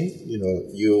questing.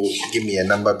 You give me a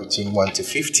number between 1 to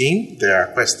 15. There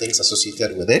are questings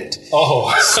associated with it.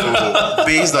 Oh. So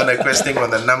based on the questing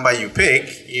on the number you pick,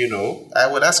 I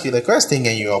would ask you the question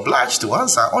and you're obliged to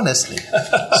answer honestly.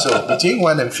 So between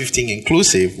 1 and 15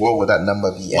 inclusive, what would that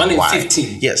number be? 1 and why?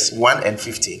 15? Yes, 1 and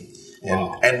 15.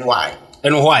 Wow. And why?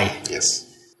 And why? Yes.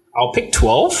 I'll pick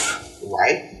 12.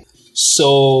 Why?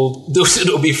 So those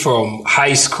will be from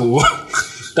high school.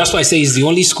 That's why I say it's the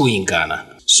only school in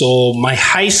Ghana. So my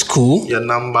high school, your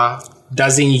number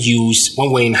doesn't use, when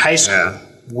we're in high school,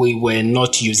 we were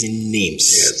not using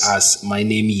names as my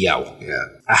name Yao. Yeah.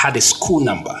 I had a school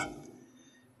number.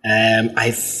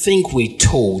 I think we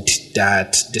told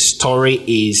that the story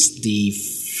is the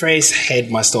first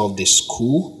headmaster of the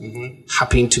school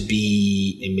happened to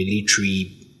be a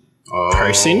military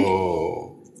person.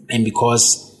 And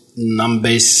because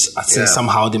numbers, I think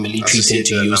somehow the military tend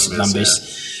to use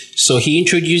numbers. So he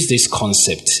introduced this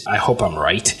concept. I hope I'm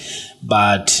right.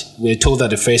 But we're told that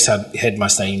the first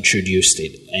headmaster introduced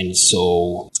it. And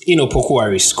so,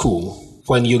 Pokuari School,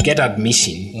 when you get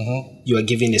admission, you are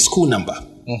given a school number.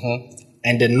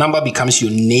 And the number becomes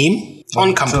your name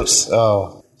on campus.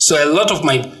 So a lot of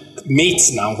my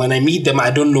mates now, when I meet them,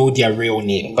 I don't know their real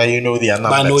name. But you know their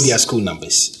numbers. But I know their school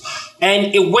numbers.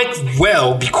 And it worked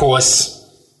well because...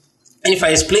 And if I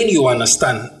explain, you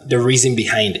understand the reason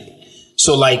behind it.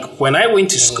 So like when I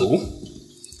went to school,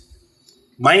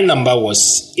 my number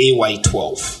was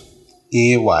AY12.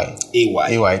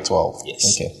 AY12.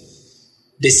 Yes. Okay.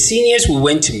 The seniors we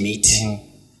went to meet,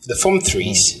 the Form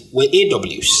 3s, were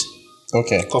AWs.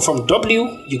 Okay. So from W,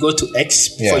 you go to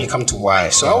X before you come to Y.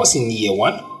 So I was in year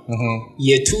 1.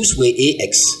 Year 2s were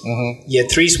AX. Year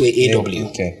 3s were AW.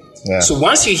 Okay. Yeah. So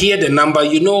once you hear the number,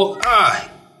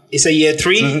 it's a year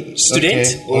 3 student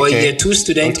or a year 2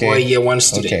 student or a year 1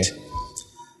 student. Okay.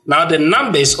 Now, the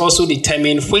numbers also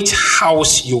determine which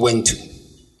house you went to.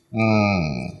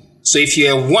 So if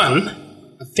you're 1,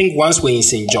 I think 1s were in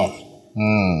St. John.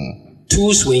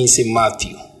 2s were in St.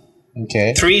 Matthew.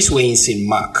 Okay. 3s were in St.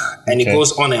 Mark. And it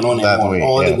goes on and on and on,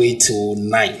 all the way to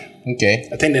 9. Okay.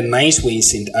 I think the 9s were in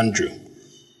St. Andrew.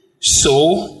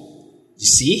 So, you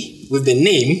see, with the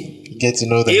name... Get to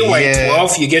know the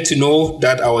AY12, you get to know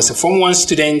that I was a Form 1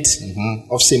 student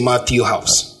of St. Matthew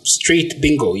House. Straight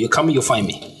bingo. You come, you find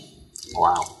me.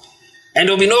 Wow. And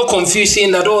there'll be no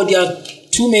confusion that, there are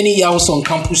too many yaos on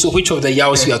campus, so which of the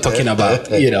yaos you are talking about,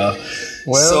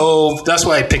 Well, so that's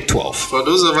why I picked 12. For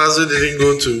those of us who didn't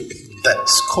go to that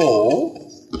school,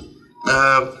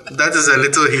 that is a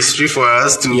little history for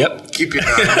us to keep in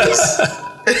our minds.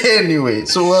 Anyway,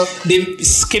 so they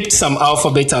skipped some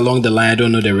alphabet along the line. I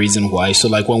don't know the reason why. So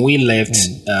like when we left,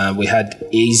 we had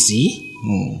AZ,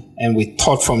 and we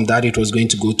thought from that it was going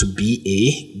to go to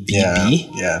BA,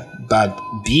 BB. But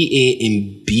BA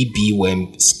and BB were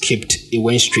skipped. It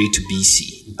went straight to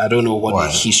BC. I don't know what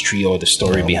the history or the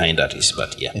story behind that is,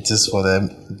 but yeah. It is for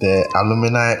the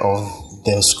alumni of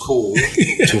the school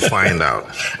to find out.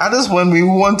 At this point, we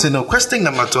want to know. Question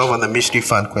number 12 on the mystery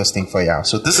fun question for you.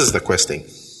 So this is the question.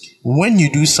 When you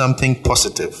do something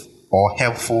positive or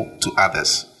helpful to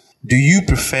others, do you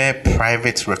prefer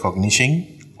private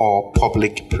recognition or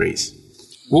public praise?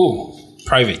 Oh,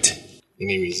 private.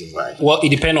 Any reason why? Well, it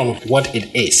depends on what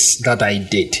it is that I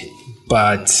did.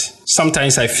 But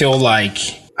sometimes I feel like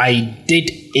I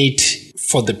did it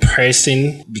for the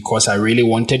person because I really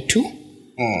wanted to.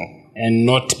 And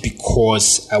not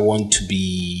because I want to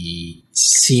be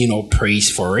seen or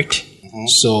praised for it.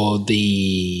 So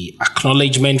the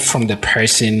acknowledgement from the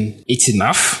person, it's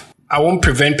enough. I won't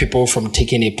prevent people from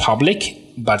taking it public,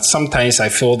 but sometimes I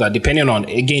feel that it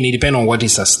depends on what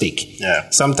is at stake. Yeah.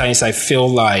 Sometimes I feel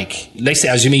like, let's say,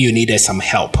 assuming you needed some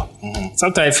help.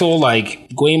 Sometimes I feel like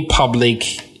going public,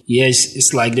 yes,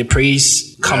 it's like the praise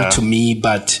come to me,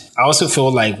 but I also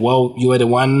feel like, well, you were the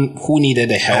one who needed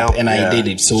the help and I did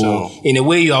it. So in a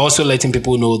way, you are also letting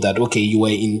people know that, okay, you were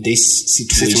in this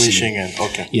situation and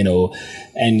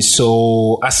and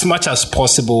so as much as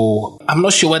possible, I'm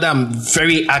not sure whether I'm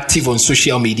very active on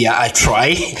social media. I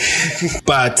try,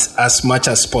 but as much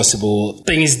as possible,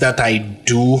 things that I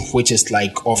do, which is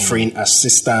like offering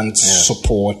assistance,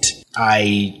 support,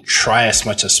 I try as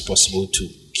much as possible to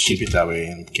keep it that way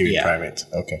and keep it private.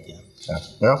 Okay.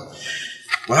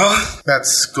 Well,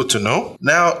 that's good to know.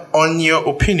 Now, on your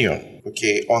opinion,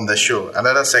 on the show,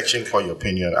 another section for your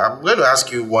opinion. I'm going to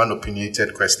ask you one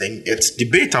opinionated question. It's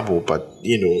debatable, but,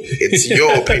 it's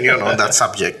your opinion on that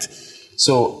subject.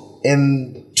 So,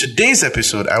 in today's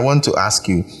episode, I want to ask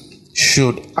you,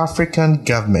 should African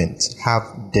governments have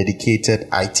dedicated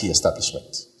IT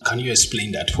establishments? Can you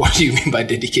explain that? What do you mean by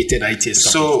dedicated IT establishment?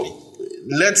 So,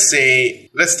 let's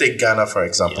take Ghana, for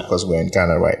example, because we're in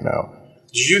Ghana right now.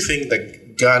 Do you think the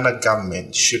Ghana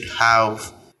government should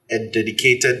have a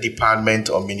dedicated department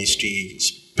or ministry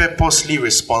purposely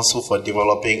responsible for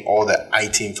developing all the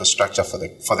IT infrastructure for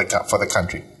the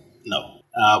country? No.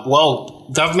 Well,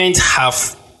 governments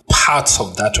have parts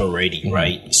of that already,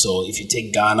 right? So if you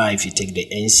take Ghana, if you take the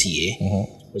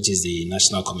NCA, which is the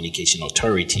National Communication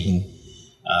Authority,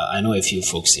 I know a few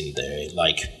folks in there,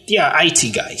 like they are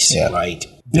IT guys, right?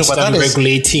 No, but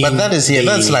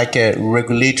that's like a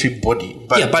regulatory body.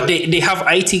 But they have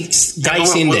IT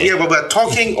guys in there. Yeah, but we're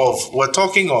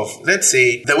talking of, let's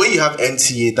say, the way you have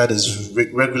NCA that is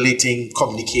regulating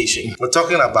communication. We're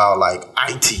talking about like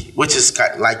IT, which is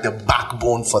like the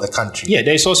backbone for the country. Yeah,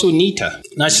 there's also NITA,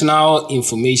 National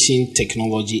Information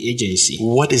Technology Agency.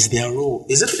 What is their role?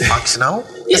 Is it functional?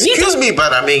 Excuse me,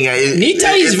 but I mean...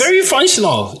 NITA is very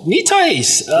functional. NITA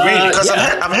is... really? Because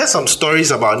I've heard some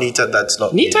stories about NITA that's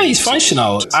not... NITA is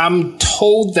functional. I'm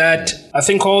told that I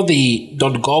think all the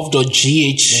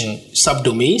 .gov.gh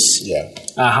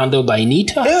subdomains are handled by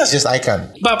NITA. Yeah, that's just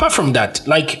ICANN. But apart from that,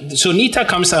 so NITA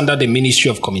comes under the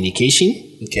Ministry of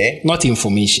Communication. Okay. Not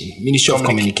information. Ministry of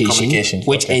Communication.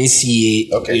 Which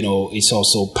NCA, is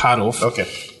also part of. Okay.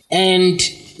 And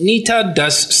NITA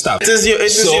does stuff. It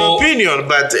is your opinion,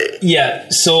 but...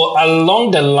 so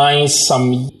along the lines,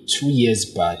 some 2 years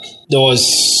back, there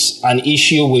was an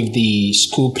issue with the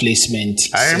school placement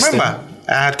system. I remember.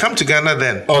 I had come to Ghana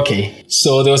then. Okay.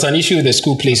 So there was an issue with the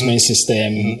school placement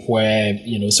system where,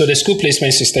 so the school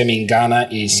placement system in Ghana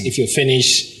is if you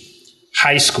finish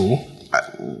high school...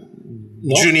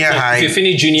 junior high. If you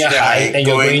finish junior high and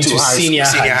you're going to senior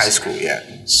high school,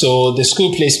 So the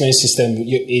school placement system,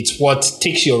 it's what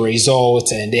takes your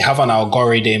results, and they have an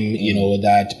algorithm,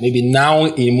 that maybe now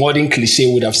in modern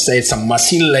cliche would have said some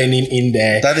machine learning in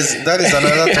there. That is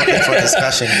another topic for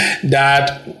discussion.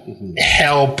 That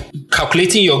help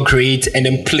calculating your grade and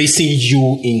then placing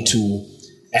you into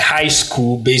a high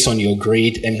school based on your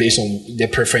grade and based on the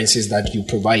preferences that you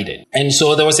provided. And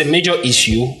so there was a major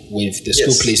issue with the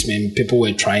school placement. People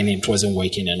were trying it wasn't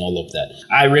working and all of that.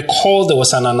 I recall there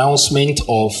was an announcement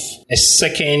of a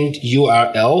second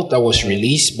URL that was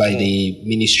released by the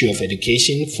Ministry of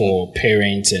Education for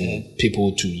parents and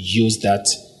people to use that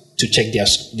to check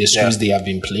the schools they have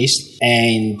been placed.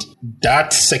 And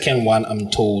that second one, I'm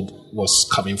told, was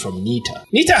coming from NITA.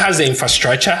 NITA has the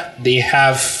infrastructure. They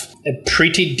have a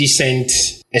pretty decent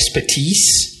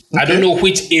expertise. Okay. I don't know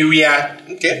which area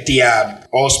they are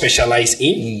all specialized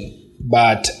in,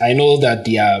 but I know that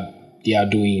they are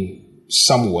doing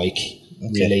some work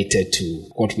related to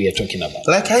what we are talking about.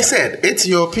 Like I said, it's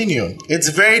your opinion. It's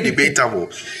very debatable.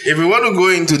 If we want to go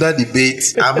into that debate,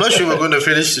 I'm not sure we're going to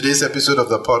finish today's episode of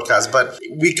the podcast, but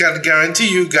we can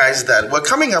guarantee you guys that we're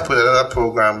coming up with another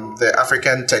program, the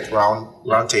African Tech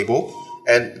Roundtable.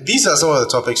 And these are some of the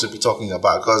topics we'll be talking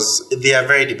about because they are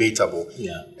very debatable.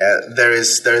 Yeah. There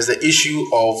is the issue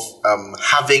of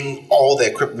having all the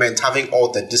equipment, having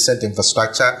all the decent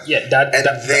infrastructure. Yeah,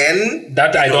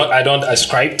 I don't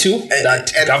ascribe to.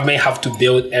 And government have to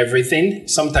build everything.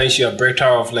 Sometimes you are better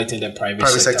off letting the private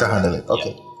sector handle it.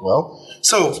 Okay.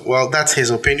 Yeah. Well, that's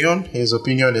his opinion. His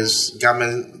opinion is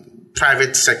government.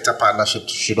 Private sector partnership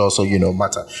should also,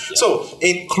 matter. Yeah. So,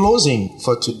 in closing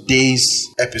for today's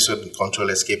episode of Control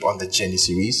Escape on the Journey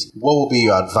series, what will be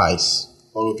your advice?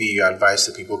 What will be your advice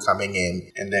to people coming in?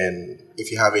 And then,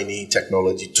 if you have any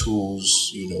technology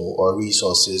tools, or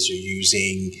resources you're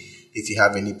using, if you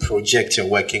have any project you're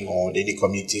working on, any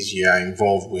communities you are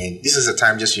involved with, this is the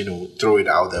time just, throw it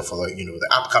out there for, the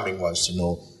upcoming ones to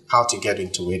know how to get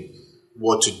into it,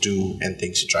 what to do, and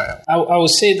things to try out. I would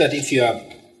say that if you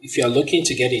are looking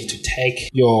to get into tech,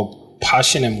 your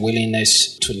passion and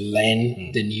willingness to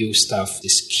learn the new stuff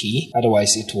is key.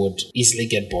 Otherwise, it would easily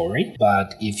get boring.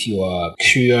 But if you are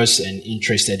curious and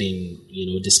interested in,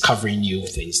 discovering new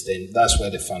things, then that's where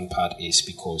the fun part is,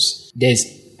 because there's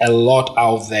a lot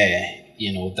out there,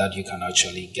 that you can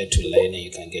actually get to learn and you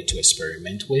can get to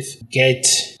experiment with.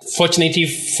 Fortunately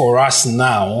for us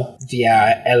now, there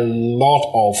are a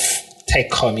lot of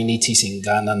tech communities in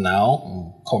Ghana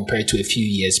now compared to a few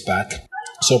years back.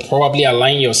 So probably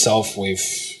align yourself with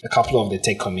a couple of the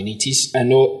tech communities. I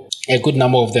know a good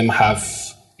number of them have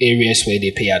areas where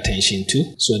they pay attention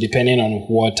to. So depending on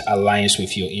what aligns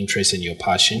with your interest and your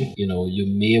passion, you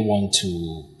may want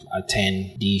to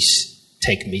attend these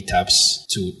tech meetups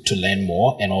to learn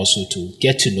more and also to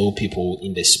get to know people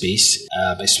in the space,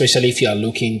 especially if you are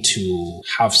looking to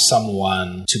have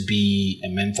someone to be a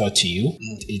mentor to you.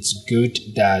 It's good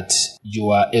that you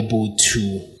are able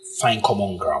to find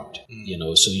common ground,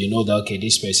 so that, okay,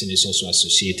 this person is also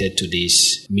associated to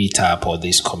this meetup or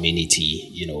this community,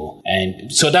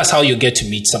 and so that's how you get to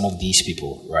meet some of these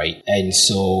people, right? And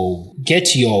so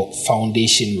get your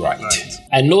foundation right.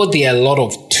 I know there are a lot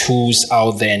of tools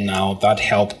out there now that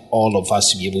help all of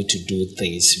us to be able to do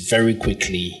things very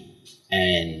quickly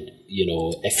and,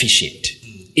 efficient.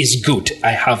 It's good.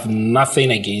 I have nothing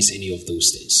against any of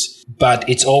those things. But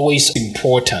it's always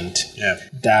important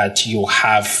that you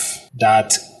have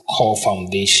that core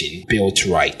foundation built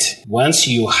right. Once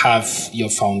you have your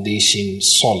foundation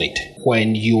solid,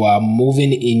 when you are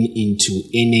moving into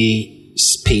any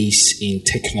space in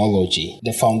technology,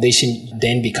 the foundation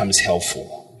then becomes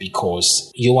helpful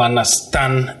because you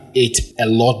understand it a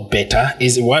lot better.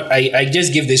 Is what I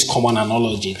just give this common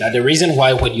analogy that the reason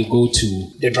why when you go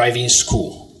to the driving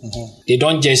school, they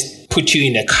don't just put you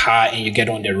in the car and you get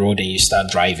on the road and you start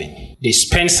driving. They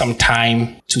spend some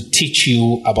time to teach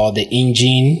you about the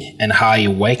engine and how it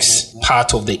works.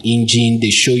 Part of the engine,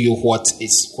 they show you what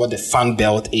the fan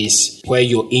belt is, where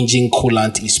your engine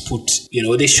coolant is put.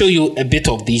 They show you a bit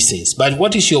of these things. But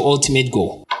what is your ultimate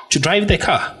goal? To drive the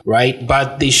car, right?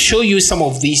 But they show you some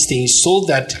of these things so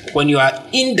that when you are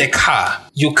in the car,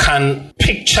 you can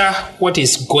picture what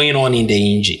is going on in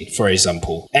the engine, for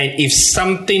example. And if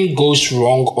something goes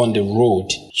wrong on the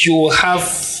road, you will have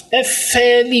a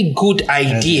fairly good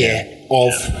idea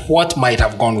of what might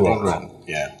have gone wrong.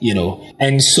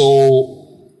 And so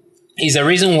is a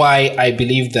reason why I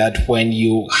believe that when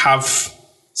you have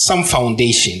some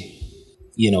foundation,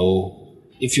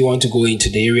 if you want to go into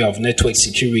the area of network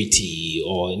security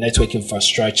or network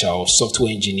infrastructure or software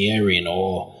engineering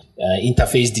or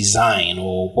interface design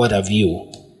or what have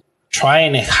you, try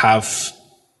and have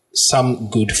some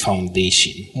good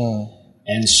foundation.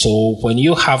 And so when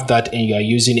you have that and you are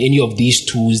using any of these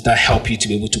tools that help you to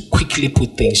be able to quickly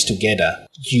put things together,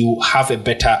 you have a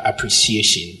better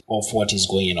appreciation of what is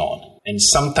going on. And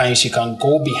sometimes you can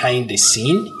go behind the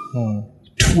scene,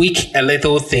 tweak a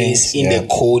little things in the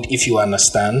code if you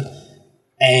understand,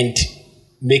 and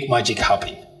make magic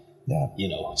happen.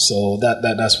 So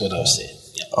that's what I'll say.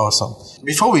 Awesome.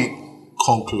 Before we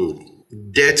conclude,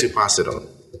 dare to pass it on.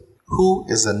 Who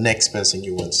is the next person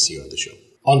you want to see on the show?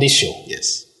 On this show?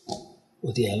 Yes.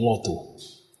 Well, there are a lot though.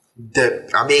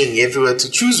 If you were to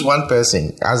choose one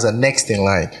person as the next in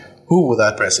line, who would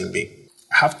that person be?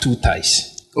 I have two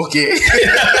ties. Okay.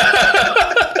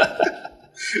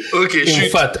 Okay, shoot. In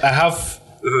fact, I have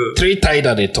 3 tied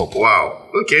at the top. Wow.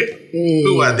 Okay.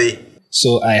 Who are they?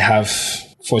 So I have,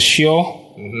 for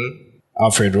sure,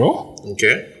 Alfred Rowe.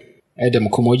 Okay. Edem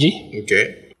Kumoji.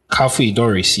 Okay. Kafu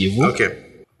Doris Yivu. Okay.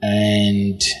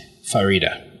 And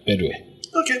Farida Bedwe.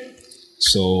 Okay.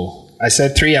 So I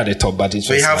said 3 at the top, but it was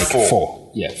you have like 4.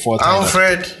 4. Yeah, 4 tied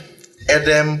Alfred,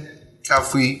 Edem,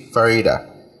 Kafui, Farida.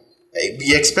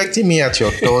 Be expecting me at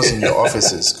your doors in your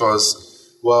offices because,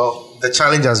 well, the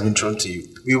challenge has been thrown to you.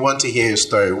 We want to hear your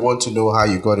story. We want to know how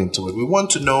you got into it. We want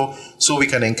to know so we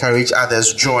can encourage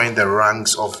others join the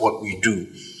ranks of what we do.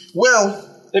 Well,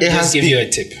 Let me just give you a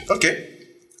tip. Okay.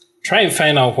 Try and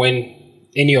find out when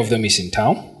any of them is in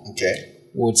town. Okay.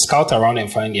 We'll scout around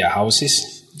and find their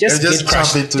houses. Just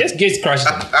gate crash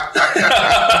them.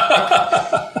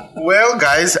 Well,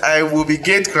 guys, I will be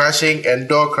gate crashing and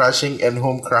door crashing and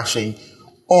home crashing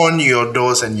on your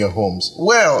doors and your homes.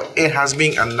 Well, it has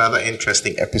been another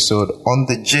interesting episode on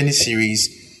the Journey series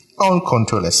on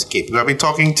Control Escape. We have been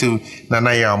talking to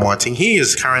Nanaya Amoateng. He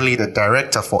is currently the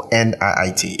director for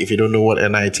NIIT. If you don't know what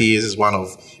NIIT is,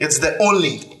 it's the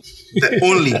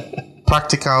only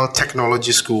practical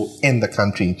technology school in the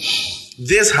country.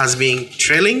 This has been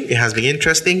thrilling. It has been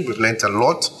interesting. We've learned a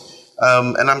lot.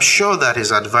 And I'm sure that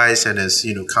his advice and his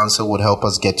counsel would help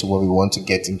us get to where we want to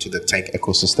get into the tech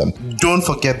ecosystem. Don't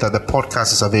forget that the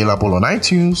podcast is available on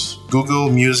iTunes, Google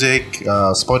Music,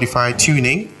 Spotify,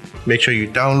 TuneIn. Make sure you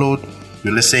download,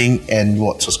 you listen, and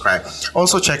subscribe.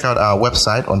 Also check out our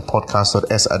website on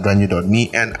podcast.sadranyu.me,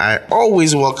 and I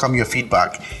always welcome your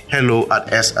feedback.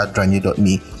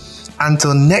 hello@sadranyu.me.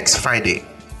 Until next Friday,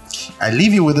 I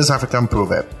leave you with this African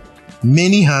proverb.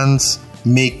 Many hands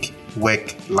make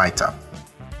work lighter.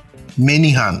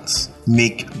 Many hands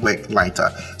make work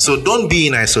lighter. So don't be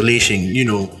in isolation.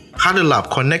 Huddle up,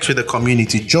 connect with the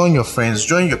community, join your friends,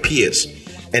 join your peers,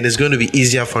 and it's going to be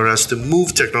easier for us to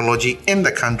move technology in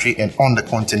the country and on the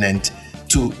continent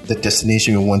to the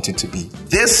destination we want it to be.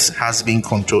 This has been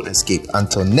Control Escape.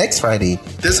 Until next Friday,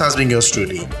 this has been yours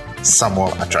truly,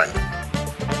 Samuel Atrai.